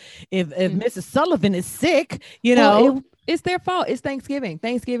Mrs. Sullivan is sick, you know. It's their fault. It's Thanksgiving.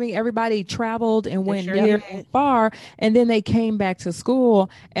 Thanksgiving, everybody traveled and went sure near did. and far, and then they came back to school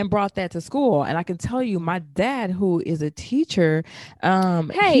and brought that to school. And I can tell you, my dad, who is a teacher,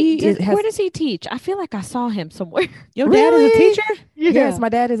 Hey, has. where does he teach? I feel like I saw him somewhere. Your dad is a Really? teacher? Yes, my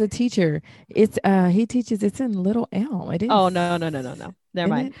dad is a teacher. It's he teaches. It's in Little Elm. It is. Oh no. Never Isn't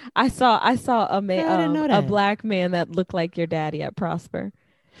mind. it? I saw a I didn't know a that. black man that looked like your daddy at Prosper.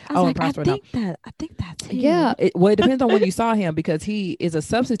 I was Oh, like, Prosper, no. I think that's him. Yeah. Well, it depends on when you saw him because he is a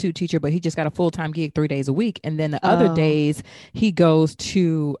substitute teacher, but he just got a full-time gig 3 days a week. And then the other Oh. days he goes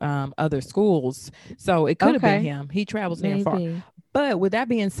to other schools. So it could have been Okay. him. He travels near and far. Maybe. But with that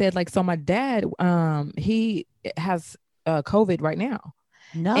being said, like, so my dad, he has COVID right now.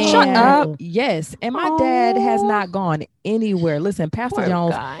 No. Shut And up. yes. And my dad has Aw. not gone anywhere. Listen, Pastor Poor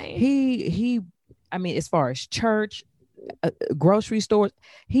Jones, guy. I mean, as far as church, grocery stores,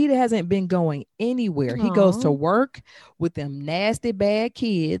 he hasn't been going anywhere. He goes to Aw. work with them nasty bad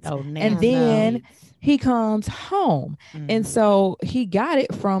kids, Oh, and nasty then kids. he comes home. And Mhm. so he got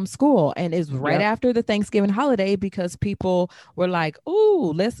it from school, and it's right Yep. after the Thanksgiving holiday because people were like,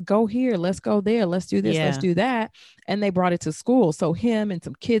 "Oh, let's go here, let's go there, let's do this, let's Yeah. do that," and they brought it to school. So him and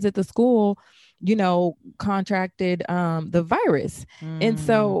some kids at the school, contracted the virus. And Mm.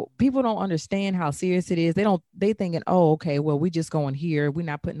 so people don't understand how serious it is. They thinking, oh, okay, well, we just going here. We're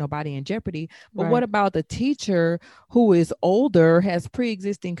not putting nobody in jeopardy. But Right. what about the teacher who is older, has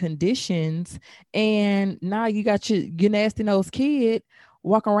pre-existing conditions, and now you got your nasty nose kid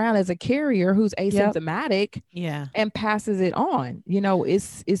walking around as a carrier who's asymptomatic Yeah. and passes it on?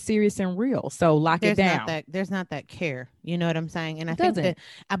 It's serious and real. So lock it down. There's not that care. You know what I'm saying? And I It think doesn't.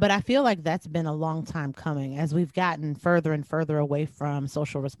 but I feel like that's been a long time coming as we've gotten further and further away from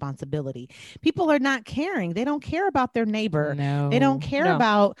social responsibility. People are not caring. They don't care about their neighbor. No. They don't care No.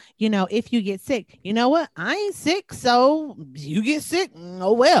 about, if you get sick. You know what? I ain't sick, so you get sick.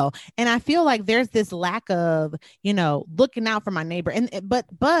 Oh well. And I feel like there's this lack of, looking out for my neighbor. And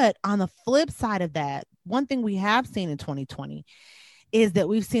but on the flip side of that, one thing we have seen in 2020 is that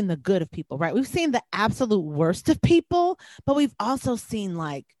we've seen the good of people, right? We've seen the absolute worst of people, but we've also seen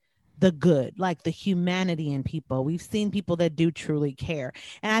like the good, like the humanity in people. We've seen people that do truly care.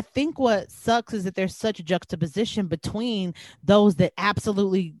 And I think what sucks is that there's such a juxtaposition between those that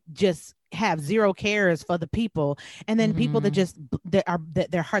absolutely just have zero cares for the people and then people that just that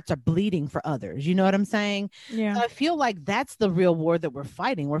their hearts are bleeding for others. You know what I'm saying? Yeah. So I feel like that's the real war that we're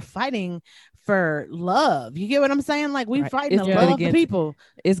fighting. We're fighting for love. You get what I'm saying? Like we're Right. fighting It's to good love the against- people.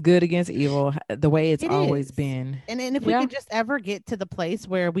 It's good against evil, the way it's It always is. been. And if we Yeah. could just ever get to the place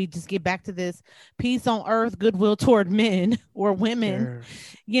where we just get back to this peace on earth, goodwill toward men or women,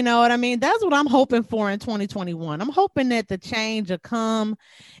 you know what I mean? That's what I'm hoping for in 2021. I'm hoping that the change will come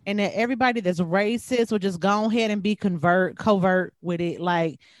and that everybody that's racist will just go ahead and be covert with it.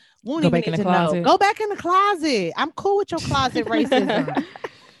 Like, we don't Go even back in need the to know. closet. Go back in the closet. I'm cool with your closet racism.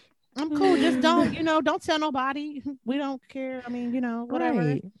 I'm cool. Just don't tell nobody. We don't care. I mean, whatever.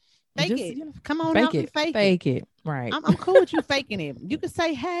 Right. Fake Just, it. Come on fake out and it. fake it. Fake it. Right. I'm cool with you faking it. You can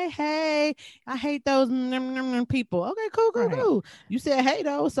say, hey, I hate those people. Okay, cool. Right. You said hey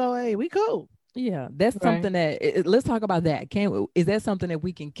though, so hey, we cool. Yeah, that's Right. something that let's talk about that. Is that something that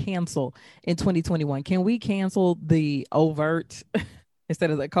we can cancel in 2021? Can we cancel the overt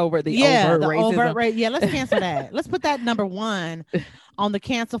instead of the covert, the overt racism? Yeah, let's cancel that. Let's put that number 1 on the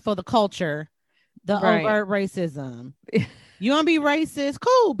cancel for the culture. The Right. overt racism. You want to be racist?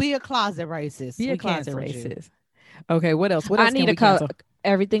 Cool. Be a closet racist. Be a We closet canceled you. racist. Okay, what else? What else I need can to we cancel?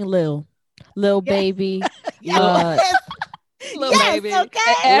 everything Lil Yes. Baby. Yes. Lil Yes, Baby.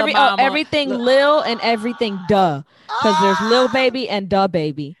 okay. Lil Mama. Everything Lil and everything Duh. Because there's Lil Baby and Duh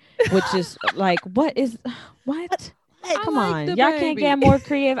Baby, which is like, what? Come like on. the Y'all can't baby. get more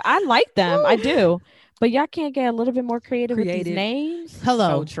creative. I like them. I do. But y'all can't get a little bit more creative with Creative. these names.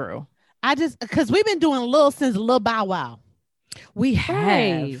 Hello. So true. Because we've been doing Lil since Lil Bow Wow. We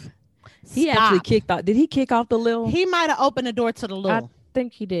Right. have. He actually Stop. kicked off. Did he kick off the Lil? He might have opened the door to the Lil.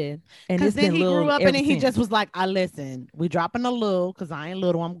 Think he did. And Because it's then been he Lil grew up ever and then he since. just was like, I listen, we dropping a Lil because I ain't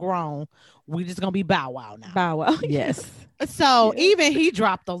little, I'm grown. We just gonna be Bow Wow now. Bow Wow. Yes. So Yeah. even he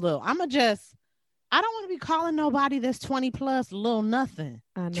dropped a Lil. I don't want to be calling nobody that's 20 plus Lil nothing.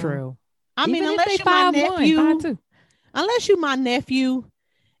 I know. True. I mean, Even if unless they you my 5'1", nephew, 5'2". unless you my nephew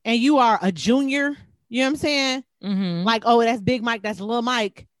and you are a junior, you know what I'm saying? Mm-hmm. Like, oh, that's Big Mike, that's Lil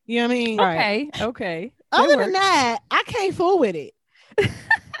Mike. You know what I mean? Right. Okay. Other than that, I can't fool with it.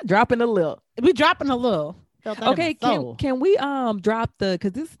 Dropping a Lil. We dropping a Lil. Felt that in Okay, my soul. can we drop the,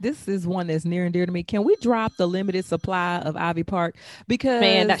 because this is one that's near and dear to me. Can we drop the limited supply of Ivy Park? Because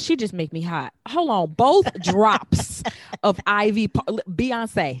Man, that she just make me hot. hold on, both drops of Ivy Park,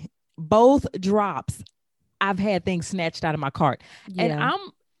 Beyonce, both drops. I've had things snatched out of my cart, and Yeah.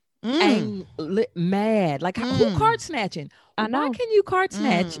 I'm mad. Like, who cart snatching? I Why know. can you cart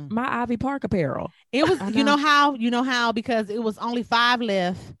snatch my Ivy Park apparel? It was, I you know. know how, because it was only 5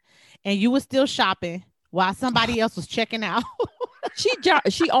 left, and you were still shopping while somebody else was checking out.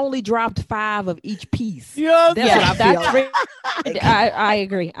 She only dropped 5 of each piece. Yes. That's Yeah, what I feel. that's I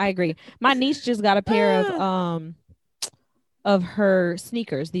agree. I agree. My niece just got a pair of her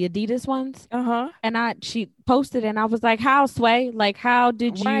sneakers, the Adidas ones. And she posted and I was like, how, Sway? Like, how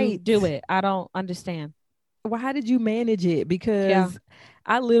did you Right. do it? I don't understand. Well, how did you manage it? Because Yeah.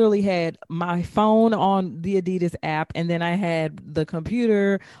 I literally had my phone on the Adidas app, and then I had the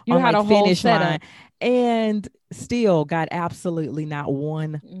computer You on had like a whole Finish Line, setup. and still got absolutely not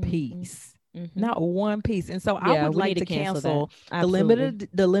one piece. Not one piece. And so I would we like need to cancel that.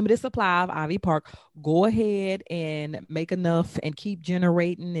 the limited supply of Ivy Park. Go ahead and make enough and keep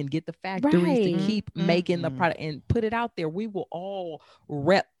generating and get the factories to Right. keep making the product and put it out there. We will all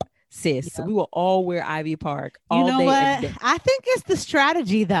rep, sis. We will all wear Ivy Park all You know day, what? every day. I think it's the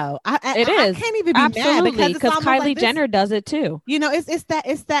strategy, though. It is. I can't even be mad Absolutely, because because Kylie Jenner does it too. You know, it's that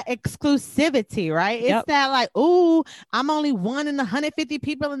exclusivity, right? It's Yep. that like, ooh, I'm only one in 150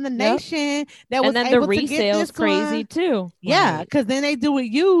 people in the nation that was And then the able to get this resale's crazy one. too. Yeah, Right. because then they do it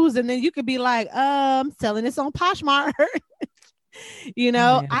used, and then you could be like, selling this on Poshmark. You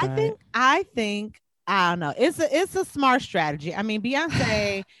know, mad about it. I think I don't know. It's a smart strategy. I mean,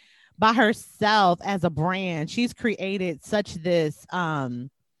 Beyonce by herself as a brand, she's created such this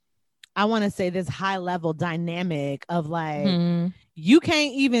I want to say this high level dynamic of like you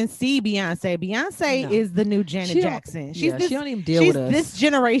can't even see Beyonce. Beyonce No. is the new Janet She don't- Jackson. yeah, She's she don't even deal she's with us. this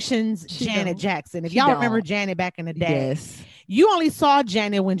generation's She Janet don't. Jackson. If She y'all remember don't. Janet back in the day, Yes. you only saw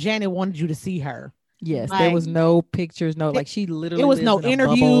Janet when Janet wanted you to see her. Yes. Like, there was no pictures, no, like she literally it was lives no in a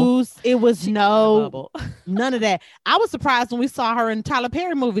interviews. bubble. It was She lives in a no bubble. none of that. I was surprised when we saw her in Tyler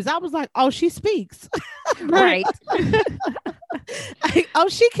Perry movies. I was like, oh, she speaks. Right. Like, oh,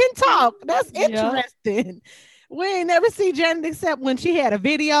 she can talk. That's Yeah. interesting. We ain't never see Janet except when she had a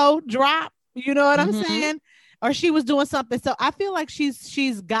video drop. You know what I'm saying? Or she was doing something. So I feel like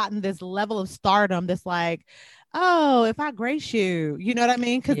she's gotten this level of stardom that's like, oh, if I grace you, you know what I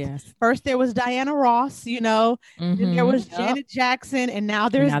mean? Because Yes. first there was Diana Ross, you know, then there was Janet Jackson, and now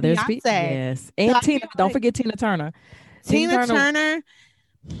there's Beyonce. Yes. And So I Tina. feel Don't like forget Tina Turner. Tina Turner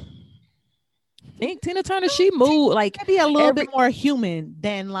Tina Turner, she moved like maybe a little bit more human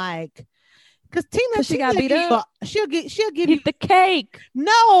than like, because Tina, she got beat up. She'll give you Eat the cake.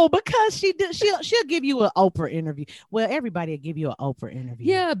 no, because she'll give you an Oprah interview. Well, everybody will give you an Oprah interview.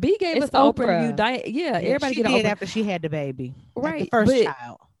 Yeah, B gave It's us the Oprah Oprah. interview. Yeah, everybody she get did Oprah. after she had the baby, like the Right, first but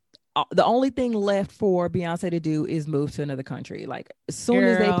child. The only thing left for Beyonce to do is move to another country. Like as soon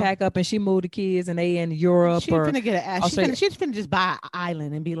as they Girl. pack up and she moved the kids and they in Europe She or finna get an Australia. she's finna just buy an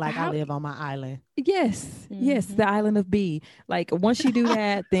island and be like, I How- live on my island. yes, the island of B. Like once she do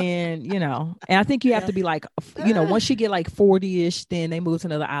that, then and I think you have to be like, once she get like 40ish, then they move to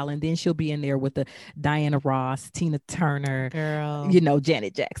another island. Then she'll be in there with the Diana Ross, Tina Turner, Girl.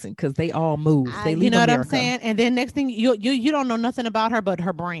 Janet Jackson, because they all move. They leave you know America. what I'm saying? And then next thing you don't know nothing about her but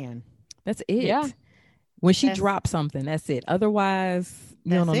her brand. That's it. Yeah. When she That's- drops something, that's it. Otherwise,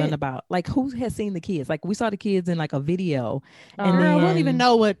 you don't know That's nothing it. about. Like who has seen the kids? Like we saw the kids in like a video. And Girl, we don't then- even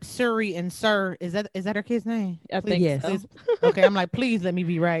know what Suri and Sir is that her kid's name? I think Yes. so. Okay, I'm like, please let me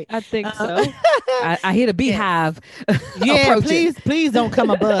be right. I think Uh, so. I hear the beehive. Yeah, approaching. please don't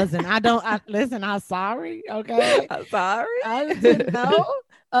come a buzzing. Listen, I'm sorry. Okay. I'm sorry. I didn't know.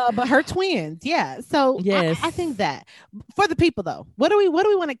 But her twins, yeah. So Yes. I think that for the people though, what do we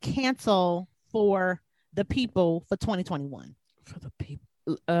want to cancel for the people for 2021? For the people.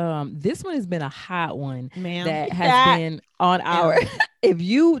 This one has been a hot one Ma'am. that has been on our. If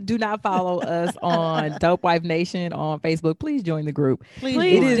you do not follow us on Dope Wife Nation on Facebook, please join the group. Please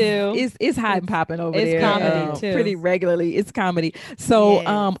Please do. do. It's hot and popping over it's there. comedy, too. Pretty regularly. It's comedy. So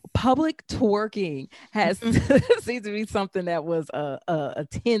Yes. public twerking has seems to be something that was a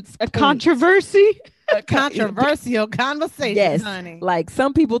tense A point. controversy. Controversial conversation, Yes, honey. like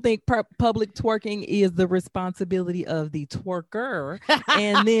some people think public twerking is the responsibility of the twerker,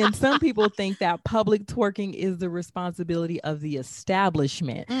 and then some people think that public twerking is the responsibility of the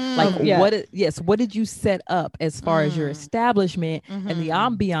establishment. Like, what did you set up as far as your establishment and the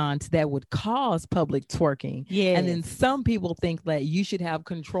ambiance that would cause public twerking? Yeah, and then some people think that you should have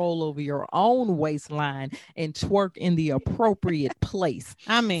control over your own waistline and twerk in the appropriate place.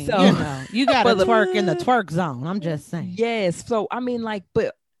 I mean, So- you got to twerk in the twerk zone. I'm just saying. Yes. So, I mean, like,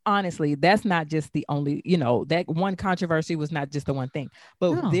 but honestly, that's not just the only, that one controversy was not just the one thing,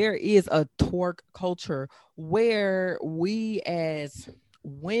 but No. there is a twerk culture where we as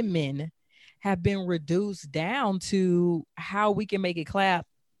women have been reduced down to how we can make it clap.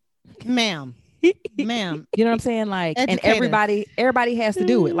 Ma'am. Ma'am. You know what I'm saying? Like, Educate and everybody has to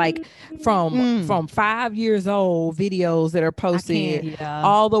do it. Like from 5 years old videos that are posted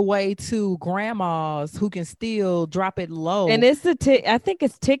all the way to grandmas who can still drop it low. And it's I think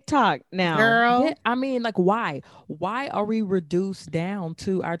it's TikTok now. Girl. Yeah, I mean, like, why are we reduced down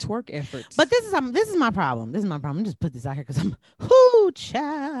to our twerk efforts? But this is my problem. This is my problem. Just put this out here because I'm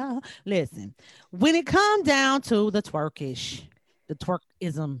child. Listen, when it comes down to the twerkish, the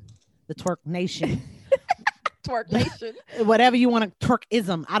twerkism, the twerk nation, twerk nation, whatever you want to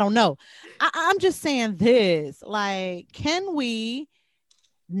twerkism, I don't know. I'm just saying this. Like, can we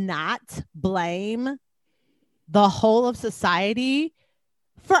not blame the whole of society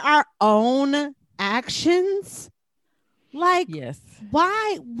for our own actions? Like, yes.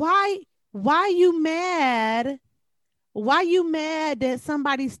 Why you mad? Why you mad that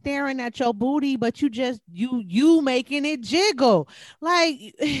somebody's staring at your booty, but you making it jiggle? Like,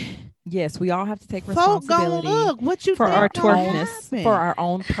 yes, we all have to take folk responsibility look what you for think our gonna twerkness, happen. for our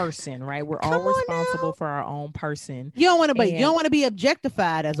own person, right? We're all Come on responsible now. for our own person. You don't want to be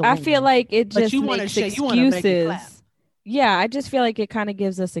objectified as a woman. I feel like it But just you wanna makes show- you wanna make it clap. excuses. Yeah, I just feel like it kind of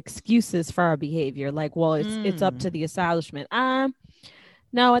gives us excuses for our behavior. Like, well, it's up to the establishment.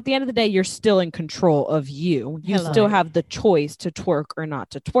 No, at the end of the day, you're still in control of you. You Hello. still have the choice to twerk or not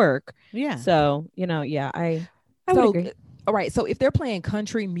to twerk. Yeah. So, I would So, agree. all right. So if they're playing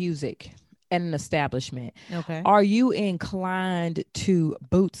country music at an establishment, Okay. are you inclined to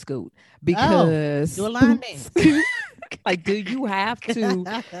boot scoot? Because Do a line dance. like, do you have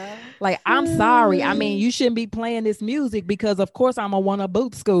to? Like, I'm sorry. I mean, you shouldn't be playing this music because, of course, I'm gonna want to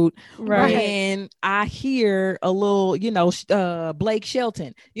boot scoot Right. when I hear a little, Blake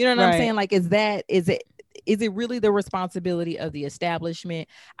Shelton. You know what I'm Right. saying? Like, is it really the responsibility of the establishment?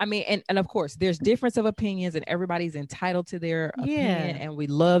 I mean, and of course, there's difference of opinions, and everybody's entitled to their opinion, and we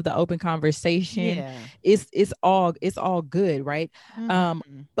love the open conversation. Yeah. It's all good, right?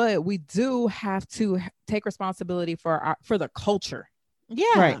 Mhm. But we do have to take responsibility for the culture. Yeah.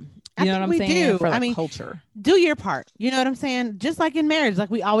 Right. I You know think what I'm we saying? do. For the I mean, culture. do your part. You know what I'm saying? Just like in marriage,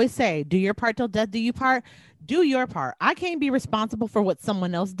 like we always say, do your part till death do you part. Do your part. I can't be responsible for what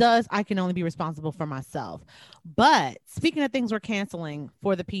someone else does. I can only be responsible for myself. But speaking of things we're canceling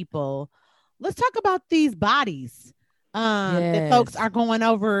for the people, let's talk about these bodies that folks Yes. are going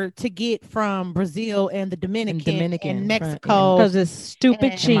over to get from Brazil and the Dominican and Mexico. Because it's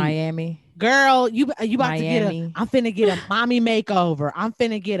stupid And cheap. Miami. Girl, you about to get Miami. I'm finna get a mommy makeover. I'm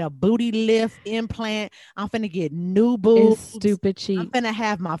finna get a booty lift implant. I'm finna get new boobs. It's stupid cheap. I'm finna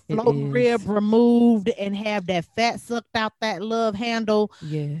have my It float is. rib removed and have that fat sucked out that love handle.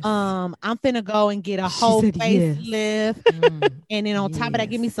 Yes. I'm finna go and get a She whole said facelift. And then on top of that,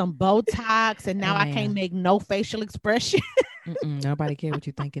 give me Yes. some Botox. And now I Amen. can't make no facial expression. Nobody care what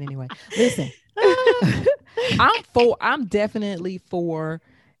you're thinking anyway. Listen, I'm definitely for,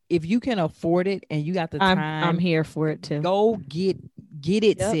 if you can afford it and you got the time, I'm here for it too. go get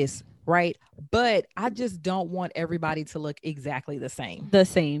it, Yep. sis. Right. But I just don't want everybody to look exactly the same. The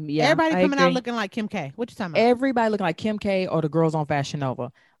same. Yeah. Everybody I coming out agree. looking like Kim K. What you talking about? Everybody looking like Kim K or the girls on Fashion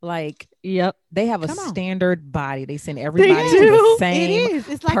Nova. Like, Yep. they have a Come on. standard body. They send everybody to do. the same. It is.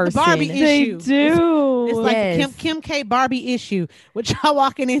 It's like person. the Barbie They issue. do. It's like the Yes. Kim K Barbie issue, which y'all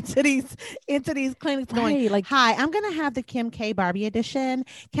walking into these clinics going, Right, like, "Hi, I'm gonna have the Kim K Barbie edition.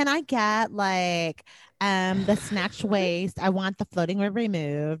 Can I get like the snatched waist? I want the floating rib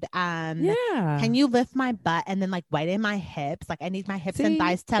removed. yeah. Can you lift my butt and then like widen my hips? Like I need my hips and See?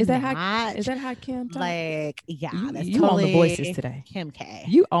 thighs to Is that match. how Kim talk? Like yeah, you, that's you totally on the voices today. Kim K.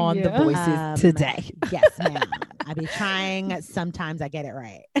 You on the Yeah. voices today. Yes, ma'am. I be trying. Sometimes I get it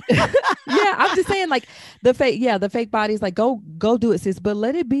right. Yeah, I'm just saying, like, the fake bodies, like, go do it, sis, but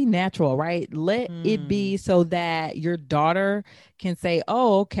let it be natural, right? Let it be so that your daughter can say,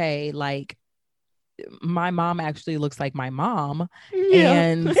 oh, okay, like, my mom actually looks like my mom.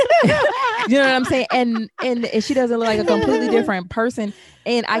 And You know what I'm saying? And she doesn't look like a completely different person.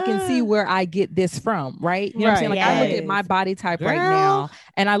 And I can see where I get this from, right? You know what I'm saying? Like I look at my body type right now,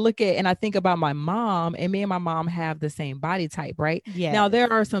 and I think about my mom, and me and my mom have the same body type, right? Yeah. Now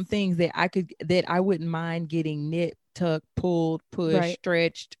there are some things that I wouldn't mind getting knit, tucked, pulled, pushed,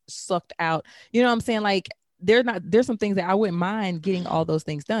 stretched, sucked out. You know what I'm saying? Like there's some things that I wouldn't mind getting all those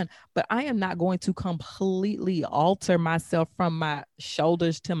things done, but I am not going to completely alter myself from my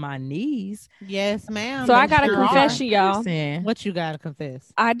shoulders to my knees. Yes, ma'am. So I got a confession, y'all. What you got to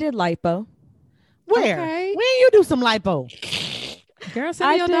confess? I did lipo. Where? Okay. When you do some lipo? Girl,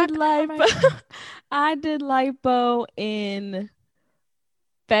 I did lipo. I did lipo in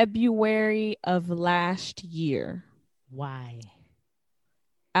February of last year. Why?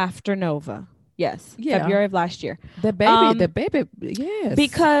 After Nova. Yes. Yeah. February of last year. The baby, yes.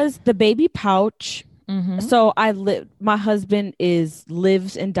 Because the baby pouch. Mm-hmm. So my husband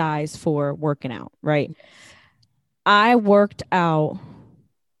lives and dies for working out, right? I worked out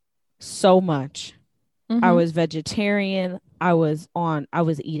so much. Mm-hmm. I was vegetarian. I was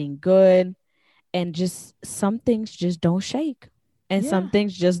eating good, and just some things just don't shake, and some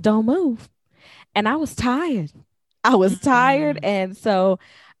things just don't move. And I was tired. And so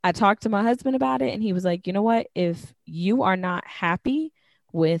I talked to my husband about it, and he was like, you know what? If you are not happy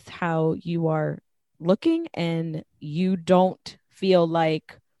with how you are looking and you don't feel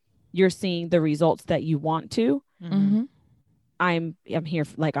like you're seeing the results that you want to, mm-hmm. I'm here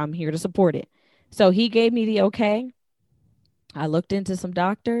to support it. So he gave me the okay. I looked into some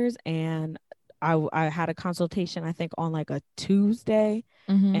doctors, and I had a consultation, I think on like a Tuesday,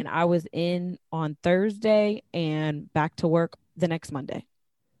 mm-hmm. and I was in on Thursday and back to work the next Monday.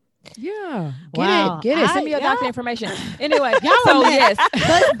 Yeah. Wow. Get it. Send me your doctor information. Anyway, yes.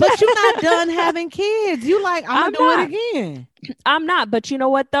 But you're not done having kids. You like, I'm gonna do it again. I'm not, but you know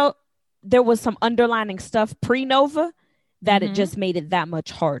what though? There was some underlining stuff pre-Nova that it just made it that much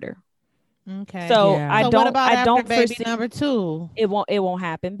harder. Okay. So what about after baby foresee number 2? It won't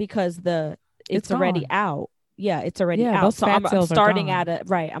happen because it's already out. Yeah, it's already out. Those So fat cells I'm starting are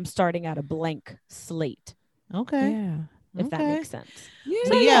gone. I'm starting at a blank slate. Okay. Yeah. If that makes sense. Yeah.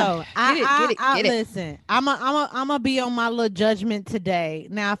 So yo, Get it. Listen, I'm gonna be on my little judgment today.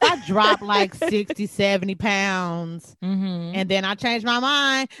 Now, if I drop like 60, 70 pounds and then I change my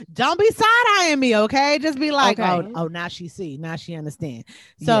mind, don't be side-eyeing me, okay? Just be like, oh, now she see, now she understand.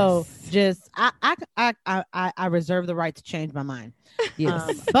 So just I reserve the right to change my mind.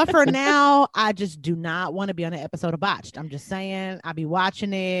 Yes. But for now, I just do not want to be on an episode of Botched. I'm just saying, I be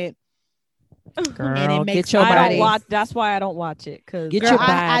watching it. Girl, and it makes get your body. That's why I don't watch it. Cause get your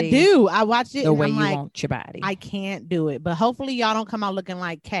body. I do. I watch it the way I'm you like, want your body. I can't do it. But hopefully y'all don't come out looking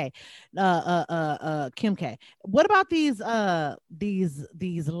like Kim K. What about these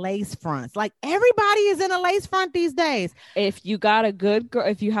lace fronts? Like everybody is in a lace front these days. If you got a good girl,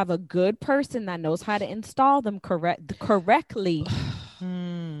 if you have a good person that knows how to install them correctly,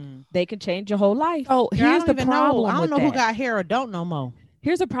 they can change your whole life. Oh, here's the problem. I don't know who got hair or don't know more.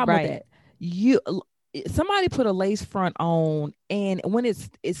 Here's the problem with that. Somebody put a lace front on, and when it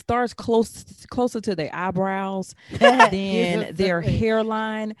starts closer to their eyebrows than their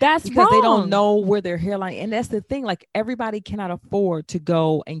hairline, that's because wrong. They don't know where their hairline, and that's the thing. Like everybody cannot afford to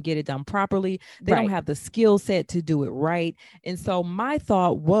go and get it done properly. They don't have the skill set to do it right. And so my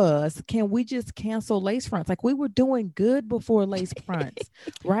thought was, can we just cancel lace fronts? Like we were doing good before lace fronts,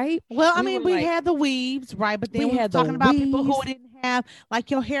 right? Well, I mean, we had the weaves, right? But then we had talking about people who didn't have,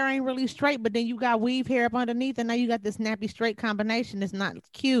 like, your hair ain't really straight, but then you got weave hair up underneath, and now you got this nappy straight combination. It's not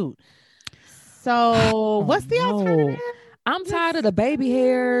cute. So what's the alternative? I'm tired of the baby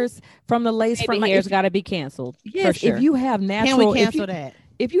hairs from the lace front. Baby hairs got to be canceled. Yes, for sure. If you have natural, can we cancel that?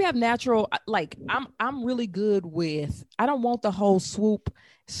 If you have natural, like I'm really good with. I don't want the whole swoop,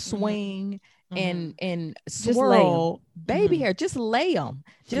 swing, and swirl baby hair. Just lay them.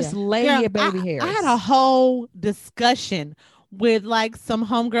 Just lay your baby hairs. I had a whole discussion with like some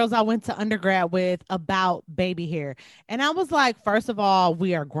homegirls I went to undergrad with about baby hair. And I was like, first of all,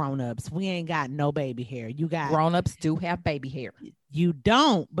 we are grown-ups. We ain't got no baby hair. You got grown-ups do have baby hair. You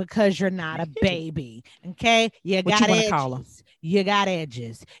don't, because you're not a baby. Okay. You got edges. You got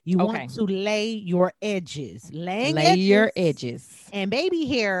edges. You want to lay your edges. Lay your edges. And baby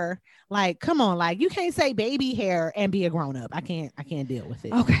hair, like, come on, like you can't say baby hair and be a grown up. I can't deal with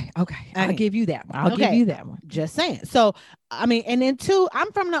it. Okay. I'll give you that one. I'll give you that one. Just saying. So, I mean, and then too,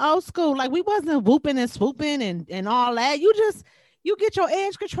 I'm from the old school. Like we wasn't whooping and swooping and all that. You get your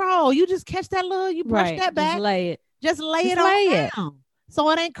edge control. You just catch that little, you brush that back. Just lay it. Just lay it down. so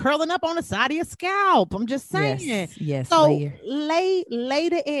it ain't curling up on the side of your scalp. I'm just saying. Yes. So layer. lay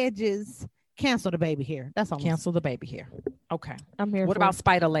the edges. Cancel the baby hair. That's all. Cancel the baby hair. Okay. I'm here. What about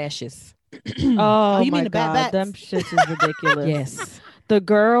spider lashes? Oh, you my mean the God, bats? them shits is ridiculous. Yes. A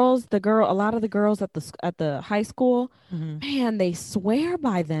lot of the girls at the high school, man, they swear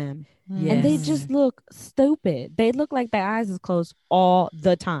by them. And they just look stupid. They look like their eyes is closed all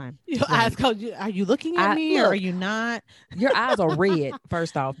the time. Your eyes closed. Are you looking at me or are you not? Your eyes are red,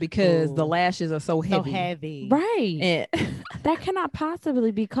 first off, because the lashes are so heavy. Right. And that cannot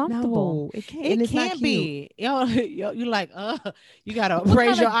possibly be comfortable. no, it can't. It And it's not can't cute. be. You like, you gotta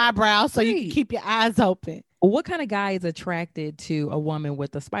raise your eyebrows so you can keep your eyes open. What kind of guy is attracted to a woman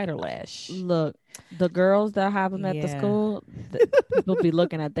with a spider lash? Look, the girls that have them at the school, people be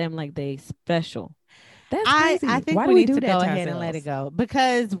looking at them like they special. That's crazy. I think Why we do need do to that go to ahead and let it ourselves? go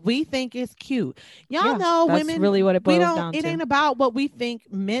because we think it's cute. Y'all know that's women really what it we boils don't down it to. ain't about what we think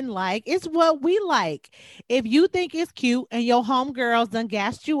men like. It's what we like. If you think it's cute and your homegirls done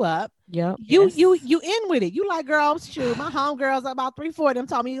gassed you up, Yep. you in with it. You like, girls, shoot, my homegirls, about 3-4 of them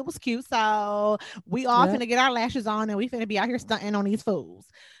told me it was cute. So we all finna get our lashes on and we finna be out here stunting on these fools.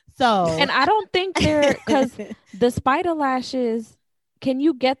 So And I don't think they're because the spider lashes, can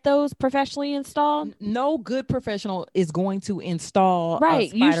you get those professionally installed? No good professional is going to install Right. a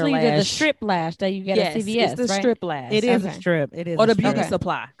spider Usually they're the lash. strip lash that you get Yes, at CVS. it's the right? strip lash. it is Okay. a strip. It is or the a strip. beauty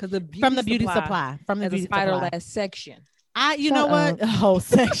supply, because the From the beauty supply. From the has a beauty spider supply. lash section. You Shut know what? The whole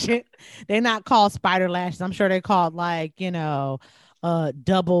section. They're not called spider lashes. I'm sure they're called like, double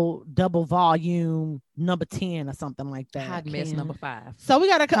volume number 10 or something like that. Hot mess number 5. So we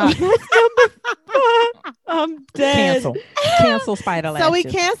gotta come. I'm dead. Cancel spider lashes. So we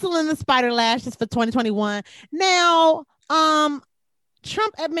canceling the spider lashes for 2021. Now,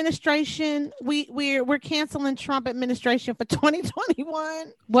 Trump administration, we're canceling Trump administration for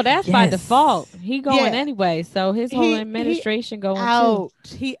 2021. Well, that's by Yes. default. He going Yeah. anyway, so his whole He administration going too. Out.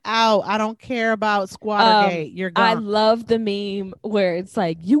 He out. I don't care about Squattergate. You're I gone. love the meme where it's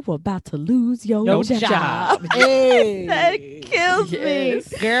like you were about to lose your No job. job. Hey. That kills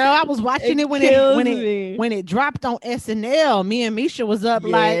Yes. me. Girl, I was watching it when kills it me. when it dropped on SNL. Me and Misha was up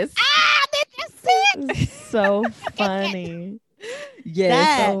like, Yes. did you see it? So funny.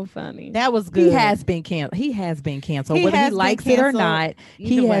 Yes. So funny. That was good. He has been canceled. He has been canceled. He Whether has he been likes it or canceled not,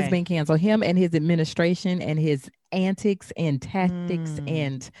 he either has way. been canceled. Him and his administration and his antics and tactics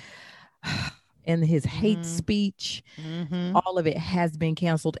Mm. and his hate Mhm. speech, Mhm. all of it has been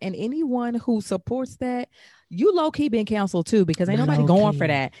canceled. And anyone who supports that, you low-key been canceled too, because ain't nobody going for Low-key.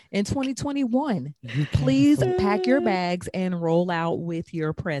 that. In 2021, You please canceled. pack your bags and roll out with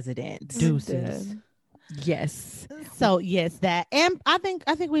your president. Deuces. Yes. So yes, that, and I think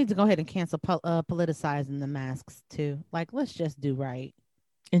we need to go ahead and cancel politicizing the masks too. Like, let's just do right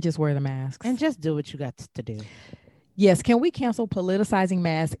And just wear the masks. and just do what you got to do. Yes, can we cancel politicizing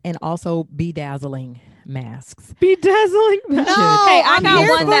masks and also bedazzling masks? Bedazzling. No, Hey, I I'm got here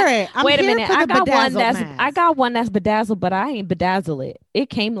one for that- it. I'm Wait a here minute. for I the got one bedazzled that's mask. bedazzled, but I ain't bedazzle it. It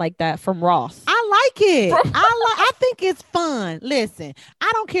came like that from Ross. I like it. I think it's fun. Listen,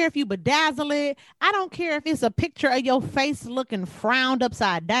 I don't care if you bedazzle it. I don't care if it's a picture of your face looking frowned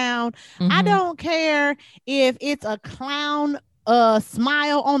upside down. I Mhm. don't care if it's a clown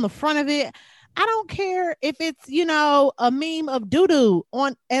smile on the front of it. I don't care if it's, a meme of doo-doo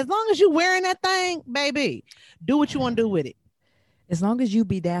on, as long as you wearing that thing, baby, do what you want to do with it. As long as you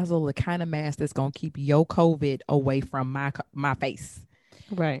bedazzle the kind of mask that's gonna keep your COVID away from my face.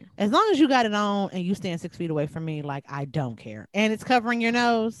 Right. As long as you got it on and you stand 6 feet away from me, like, I don't care. And it's covering your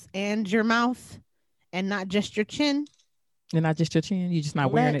nose and your mouth and not just your chin. And not just your chin. You're just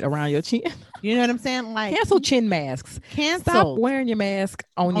not wearing it around your chin. You know what I'm saying? Like, Cancel chin masks. cancel Stop wearing your mask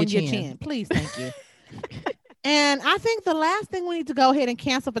on your chin. Please, thank you. And I think the last thing we need to go ahead and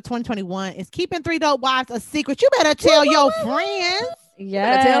cancel for 2021 is keeping 3 Dope Wives a secret. You better tell your friends.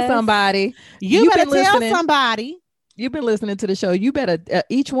 Yeah. Tell somebody. You You've better been tell listening. somebody. You've been listening to the show. You better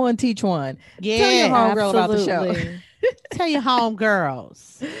each one teach one. Yeah. Tell your homegirl about the show. Absolutely. Tell your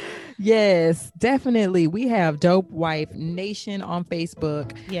homegirls. Yes, definitely. We have Dope Wife Nation on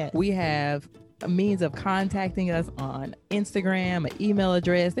Facebook. Yes. We have a means of contacting us on Instagram, an email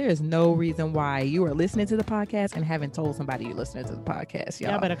address. There is no reason why you are listening to the podcast and haven't told somebody you're listening to the podcast.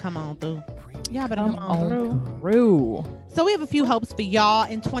 Y'all better come on through. Y'all better come come on through. through. So we have a few hopes for y'all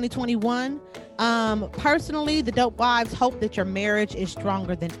in 2021. Personally, the Dope Wives hope that your marriage is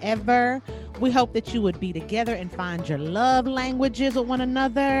stronger than ever. We hope that you would be together and find your love languages with one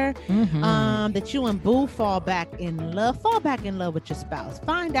another. That you and Boo fall back in love with your spouse.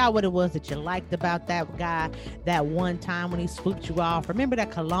 Find out what it was that you liked about that guy that one time when he swooped you off. Remember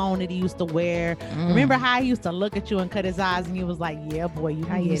that cologne that he used to wear? Remember how he used to look at you and cut his eyes and you was like, yeah, boy, you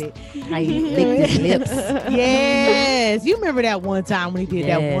can get it. How he licked his lips. Yes. You remember that one time when he did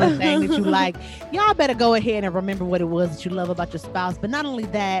that one thing that you like. Y'all better go ahead and remember what it was that you love about your spouse. But not only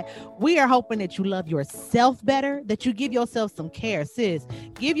that, we are hoping that you love yourself better, that you give yourself some care. Sis,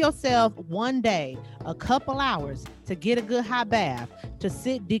 give yourself one day, a couple hours to get a good hot bath, to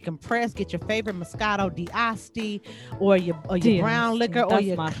sit, decompress, get your favorite Moscato d'Asti or your brown liquor or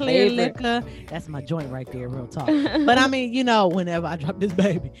your clear liquor. That's my joint right there, real talk. But I mean, you know, whenever I drop this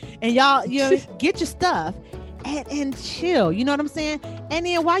baby, and y'all, you know, get your stuff and chill. You know what I'm saying? And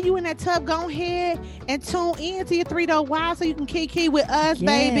then while you in that tub, go ahead and tune in to your 3 Dope Wives so you can kiki with us,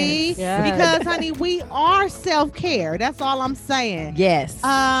 baby. Yes. Because honey, we are self-care. That's all I'm saying. Yes.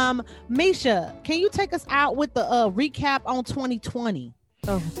 Misha, can you take us out with the recap on 2020?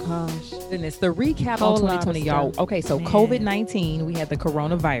 Oh gosh. Goodness, the recap on 2020, y'all. Okay, so COVID-19, we had the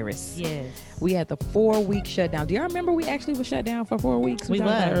coronavirus. Yes. We had the 4-week shutdown. Do y'all remember we actually were shut down for 4 weeks? We talked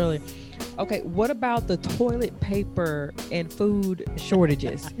about was. that earlier. Okay, what about the toilet paper and food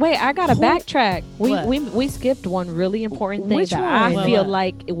shortages? Wait, I gotta backtrack. What? We skipped one really important thing Which that one? I feel What?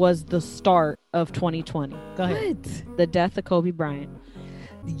 like it was the start of 2020. Go ahead. What? The death of Kobe Bryant.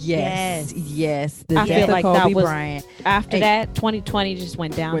 Yes. The I death feel of like Kobe that was Bryant. after Hey. that. 2020 just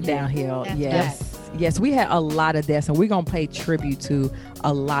went downhill. We're downhill. That's Yes. We had a lot of deaths, and we're gonna pay tribute to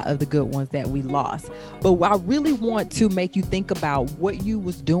a lot of the good ones that we lost. But I really want to make you think about what you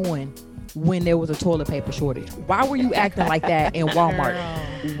was doing when there was a toilet paper shortage. Why were you acting like that in Walmart?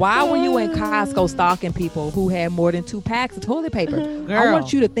 Girl. Why were you in Costco stalking people who had more than 2 packs of toilet paper? I Girl.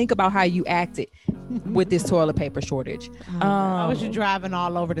 want you to think about how you acted with this toilet paper shortage. Why was you driving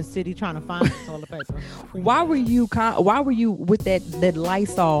all over the city trying to find toilet paper? Why were you with that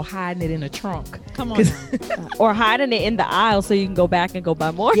Lysol hiding it in a trunk? Come on now. Or hiding it in the aisle so you can go back and go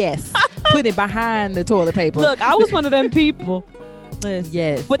buy more. Yes. Put it behind the toilet paper. Look, I was one of them people. Listen,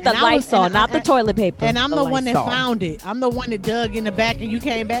 Yes. with the And I was- Lysol, and I- not the toilet paper. And I'm the one that Lysol. found it. I'm the one that dug in the back and you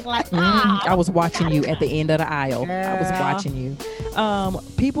came back like, I was watching you at the end of the aisle. I was Girl. watching you.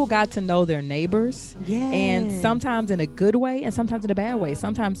 People got to know their neighbors, and sometimes in a good way and sometimes in a bad way.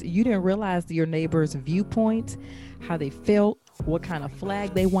 Sometimes you didn't realize your neighbor's viewpoint, how they felt, what kind of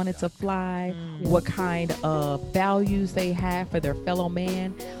flag they wanted to fly, what kind of values they had for their fellow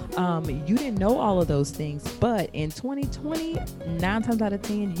man. You didn't know all of those things, but in 2020, 9 times out of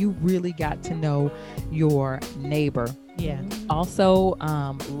 10, you really got to know your neighbor. Yeah. Also,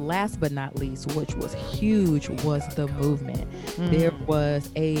 last but not least, which was huge, was the movement. There was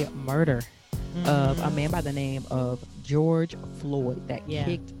a murder of a man by the name of George Floyd that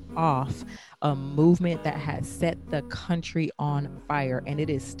kicked off a movement that had set the country on fire, and it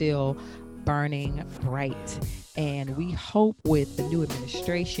is still burning bright. And we hope with the new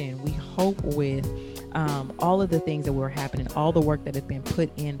administration, we hope with all of the things that were happening, all the work that has been put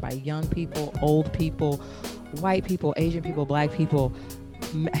in by young people, old people, white people, Asian people, black people,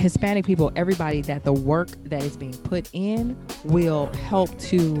 Hispanic people, everybody, that the work that is being put in will help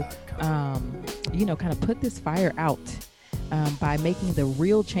to kind of put this fire out by making the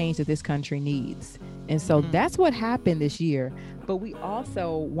real change that this country needs. And so that's what happened this year. But we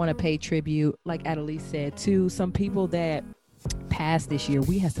also want to pay tribute, like Adelise said, to some people that passed this year.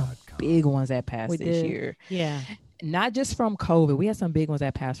 We had some big ones that passed this year. Yeah. Not just from COVID. We had some big ones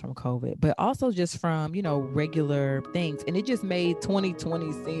that passed from COVID, but also just from, regular things. And it just made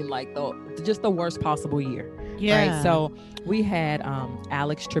 2020 seem like the worst possible year. Yeah. Right? So we had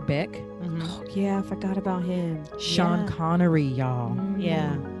Alex Trebek, Oh, yeah, I forgot about him. Sean Connery, y'all.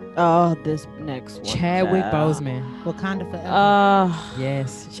 Yeah. Oh, this next one. Chadwick Boseman. Wakanda forever.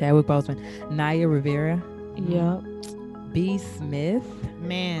 Yes, Chadwick Boseman. Naya Rivera. Yep. B. Smith.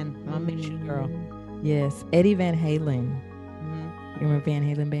 Man, I miss you, girl. Yes. Eddie Van Halen. Mhm. You remember Van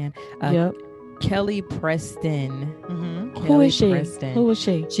Halen band? Yep. Kelly Preston. Mhm. Who Kelly is she? Preston. Who was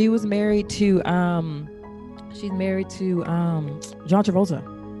she? She was married to John Travolta.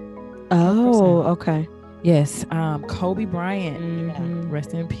 Oh, okay. Yes. Kobe Bryant. Mhm.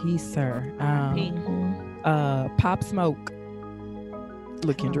 Rest in peace, sir. R.I.P. Pop Smoke.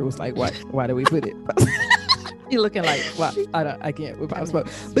 Look, Kendra was like, why do we put it? You're looking like, well, I can't with Pop Smoke.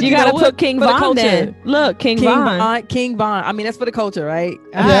 But You gotta know what? put King For the Von culture. then. Look, King Von. King Von. I mean, that's for the culture, right?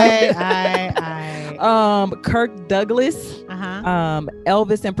 Kirk Douglas, Uh-huh.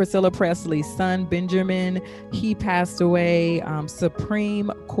 Elvis and Priscilla Presley's son Benjamin, he passed away.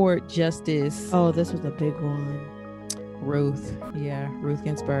 Supreme Court Justice Oh, this was a big one. Ruth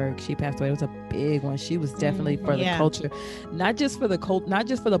Ginsburg, she passed away. It was a big one. She was definitely for the Yeah. culture, not just for the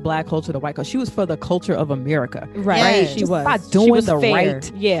black culture, the white culture. She was for the culture of America. Right. Yes. She Just was. by She doing was the fair.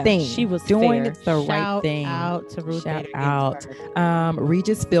 right yeah, thing. She was doing fair. the right Shout thing. out to Ruth Shout Bader out. Ginsburg.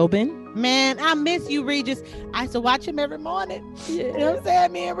 Regis Philbin. Man, I miss you, Regis. I used to watch him every morning. You know what I'm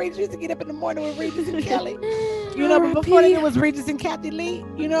saying? Me and Regis used to get up in the morning with Regis and Kelly. You know, but before then it was Regis and Kathy Lee.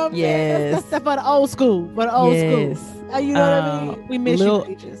 You know what I'm saying? That's stuff for the old school. For the old school. You know what I mean? We miss you,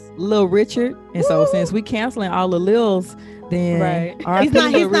 Regis. Lil Richard. And so since we canceling all the Lils, then Right. He's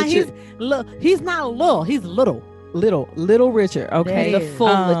not little. He's little. Little Richard. Okay. The full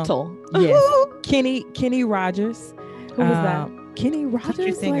little. Yes. Kenny Rogers. Who was that? Kenny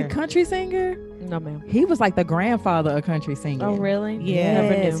Rogers, singer. like country singer. No, ma'am. He was like the grandfather of country singing. Oh, really? Yeah.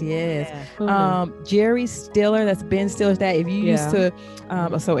 Never Yes, knew. yes. Yeah. Who knew? Jerry Stiller, that's Ben Stiller's dad. If you used to,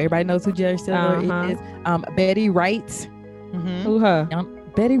 so everybody knows who Jerry Stiller is. Betty Wright. Mhm. Who her?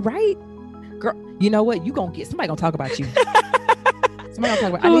 Betty Wright, girl. You know what? Somebody gonna talk about you. Somebody gonna talk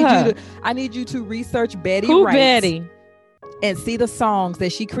about. Who her? I need you to research Betty Who Wright Betty? and see the songs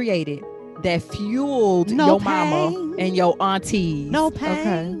that she created that fueled No your pain. mama and your aunties. No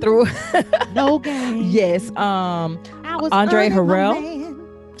pain. Through No gain. yes. I was Andre earning my Harrell. man.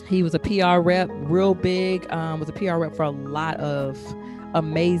 He was a PR rep, real big. Was a PR rep for a lot of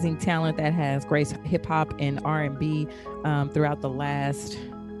amazing talent that has graced hip hop and R&B throughout the last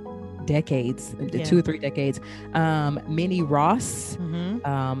decades, Yeah. 2 or 3 decades. Minnie Ross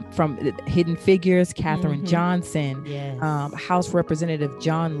Mhm. from Hidden Figures, Katherine Mhm. Johnson, Yes. House Representative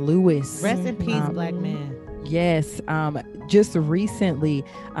John Lewis. Rest in peace, um, black man. Yes. Just recently,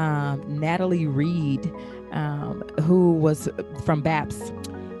 Natalie Reed, who was from BAPS.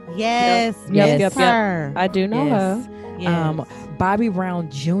 Yes. Yep, Yes. yep, her. I do know her. Yes. Yes. Bobby Brown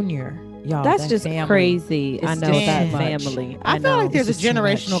Jr. Y'all, That's that just family. crazy. It's I know just that too much. family. I feel like there's a It's just too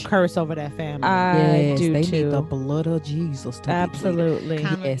generational much. curse over that family. I Yes, do they too. need the blood of Jesus to be Absolutely.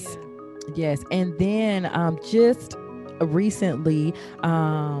 Kinda, Yes. Yes, and then just recently,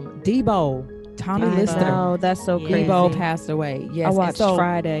 Debo, Tommy Debo. Lister, No, that's so Yeah. crazy. Debo passed away. Yes, I and watched so-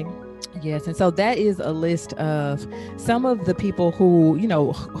 Friday. Yes, and so that is a list of some of the people who,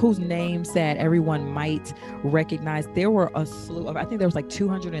 whose names that everyone might recognize. There were a slew of, I think there was like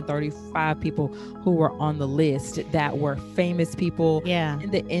 235 people who were on the list that were famous people Yeah.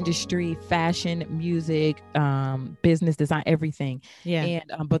 in the industry, fashion, music, business, design, everything. Yeah.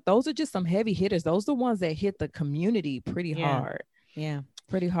 And but those are just some heavy hitters. Those are the ones that hit the community pretty Yeah. hard. Yeah.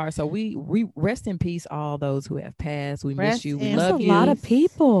 Pretty hard. So we rest in peace, all those who have passed. We Rest miss you. We in love That's a you. lot of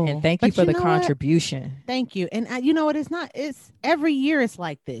people. And thank you But for you the know what? contribution. Thank you. And you know what? It's every year it's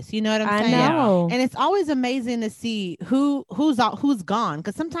like this. You know what I'm I saying? know. And it's always amazing to see who's gone.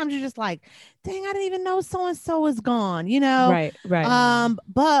 Because sometimes you're just like, dang, I didn't even know so and so is gone. You know? Right, right.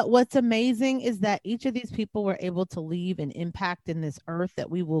 But what's amazing is that each of these people were able to leave an impact in this earth that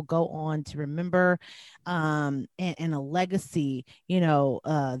we will go on to remember, and a legacy,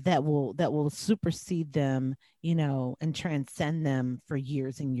 that will supersede them, and transcend them for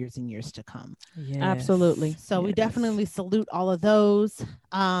years and years and years to come. Yes. Absolutely. So we Yes. definitely salute all of those.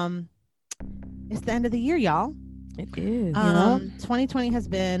 It's the end of the year, y'all. It is. 2020 has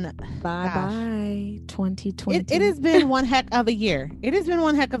been Bye 2020. it has been one heck of a year. It has been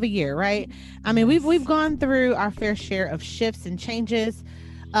one heck of a year, right? I mean, we've gone through our fair share of shifts and changes.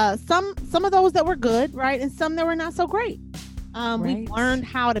 Some of those that were good, right, and some that were not so great. We've Right. learned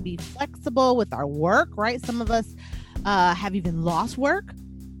how to be flexible with our work, right? Some of us have even lost work.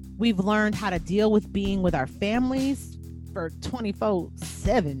 We've learned how to deal with being with our families for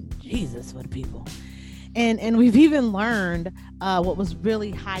 24/7. Jesus, what people. And we've even learned what was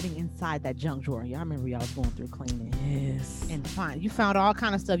really hiding inside that junk drawer. Y'all remember y'all was going through cleaning Yes. and you found all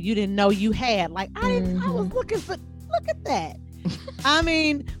kind of stuff you didn't know you had. Like I was looking for. Look at that. I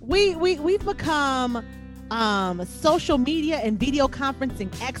mean, we've become social media and video conferencing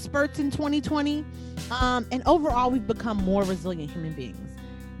experts in 2020, and overall we've become more resilient human beings.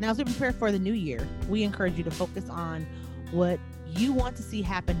 Now, as we prepare for the new year, we encourage you to focus on what you want to see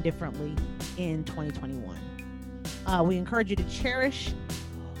happen differently in 2021. We encourage you to cherish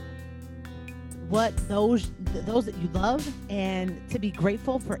what those that you love, and to be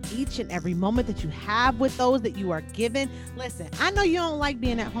grateful for each and every moment that you have with those that you are given. Listen, I know you don't like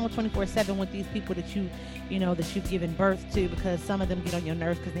being at home 24/7 with these people that that you've given birth to, because some of them get on your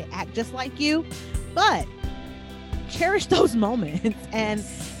nerves because they act just like you. But cherish those moments and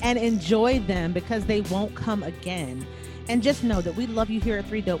enjoy them because they won't come again. And just know that we love you here at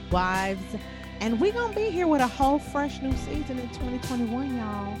Three Dope Wives, and we're gonna be here with a whole fresh new season in 2021,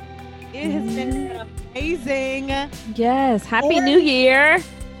 y'all. It has been amazing. Yes, happy New Year.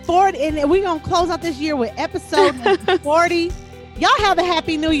 And we're gonna close out this year with episode 40. Y'all have a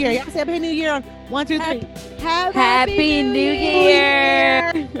happy New Year. Y'all say happy New Year on 1, 2, 3. Happy New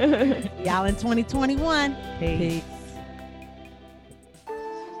Year. Y'all in 2021. Peace.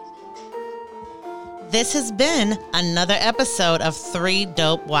 This has been another episode of Three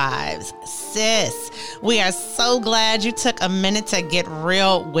Dope Wives. Sis, we are so glad you took a minute to get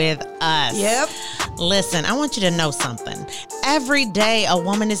real with us. Yep. Listen, I want you to know something. Every day a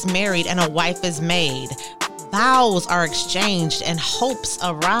woman is married and a wife is made. Vows are exchanged and hopes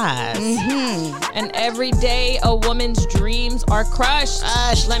arise. And every day a woman's dreams are crushed.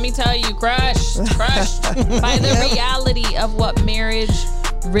 Let me tell you, crushed by the reality of what marriage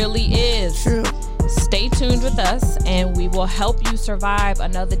really is. True. Stay tuned with us and we will help you survive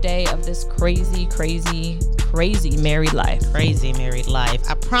another day of this crazy married life. Crazy married life.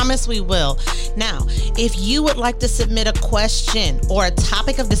 I promise we will. Now, if you would like to submit a question or a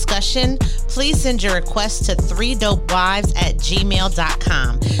topic of discussion, please send your request to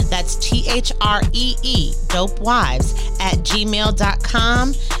 3dopewives@gmail.com. That's THREE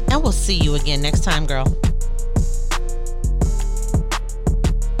dopewives@gmail.com. And we'll see you again next time, girl.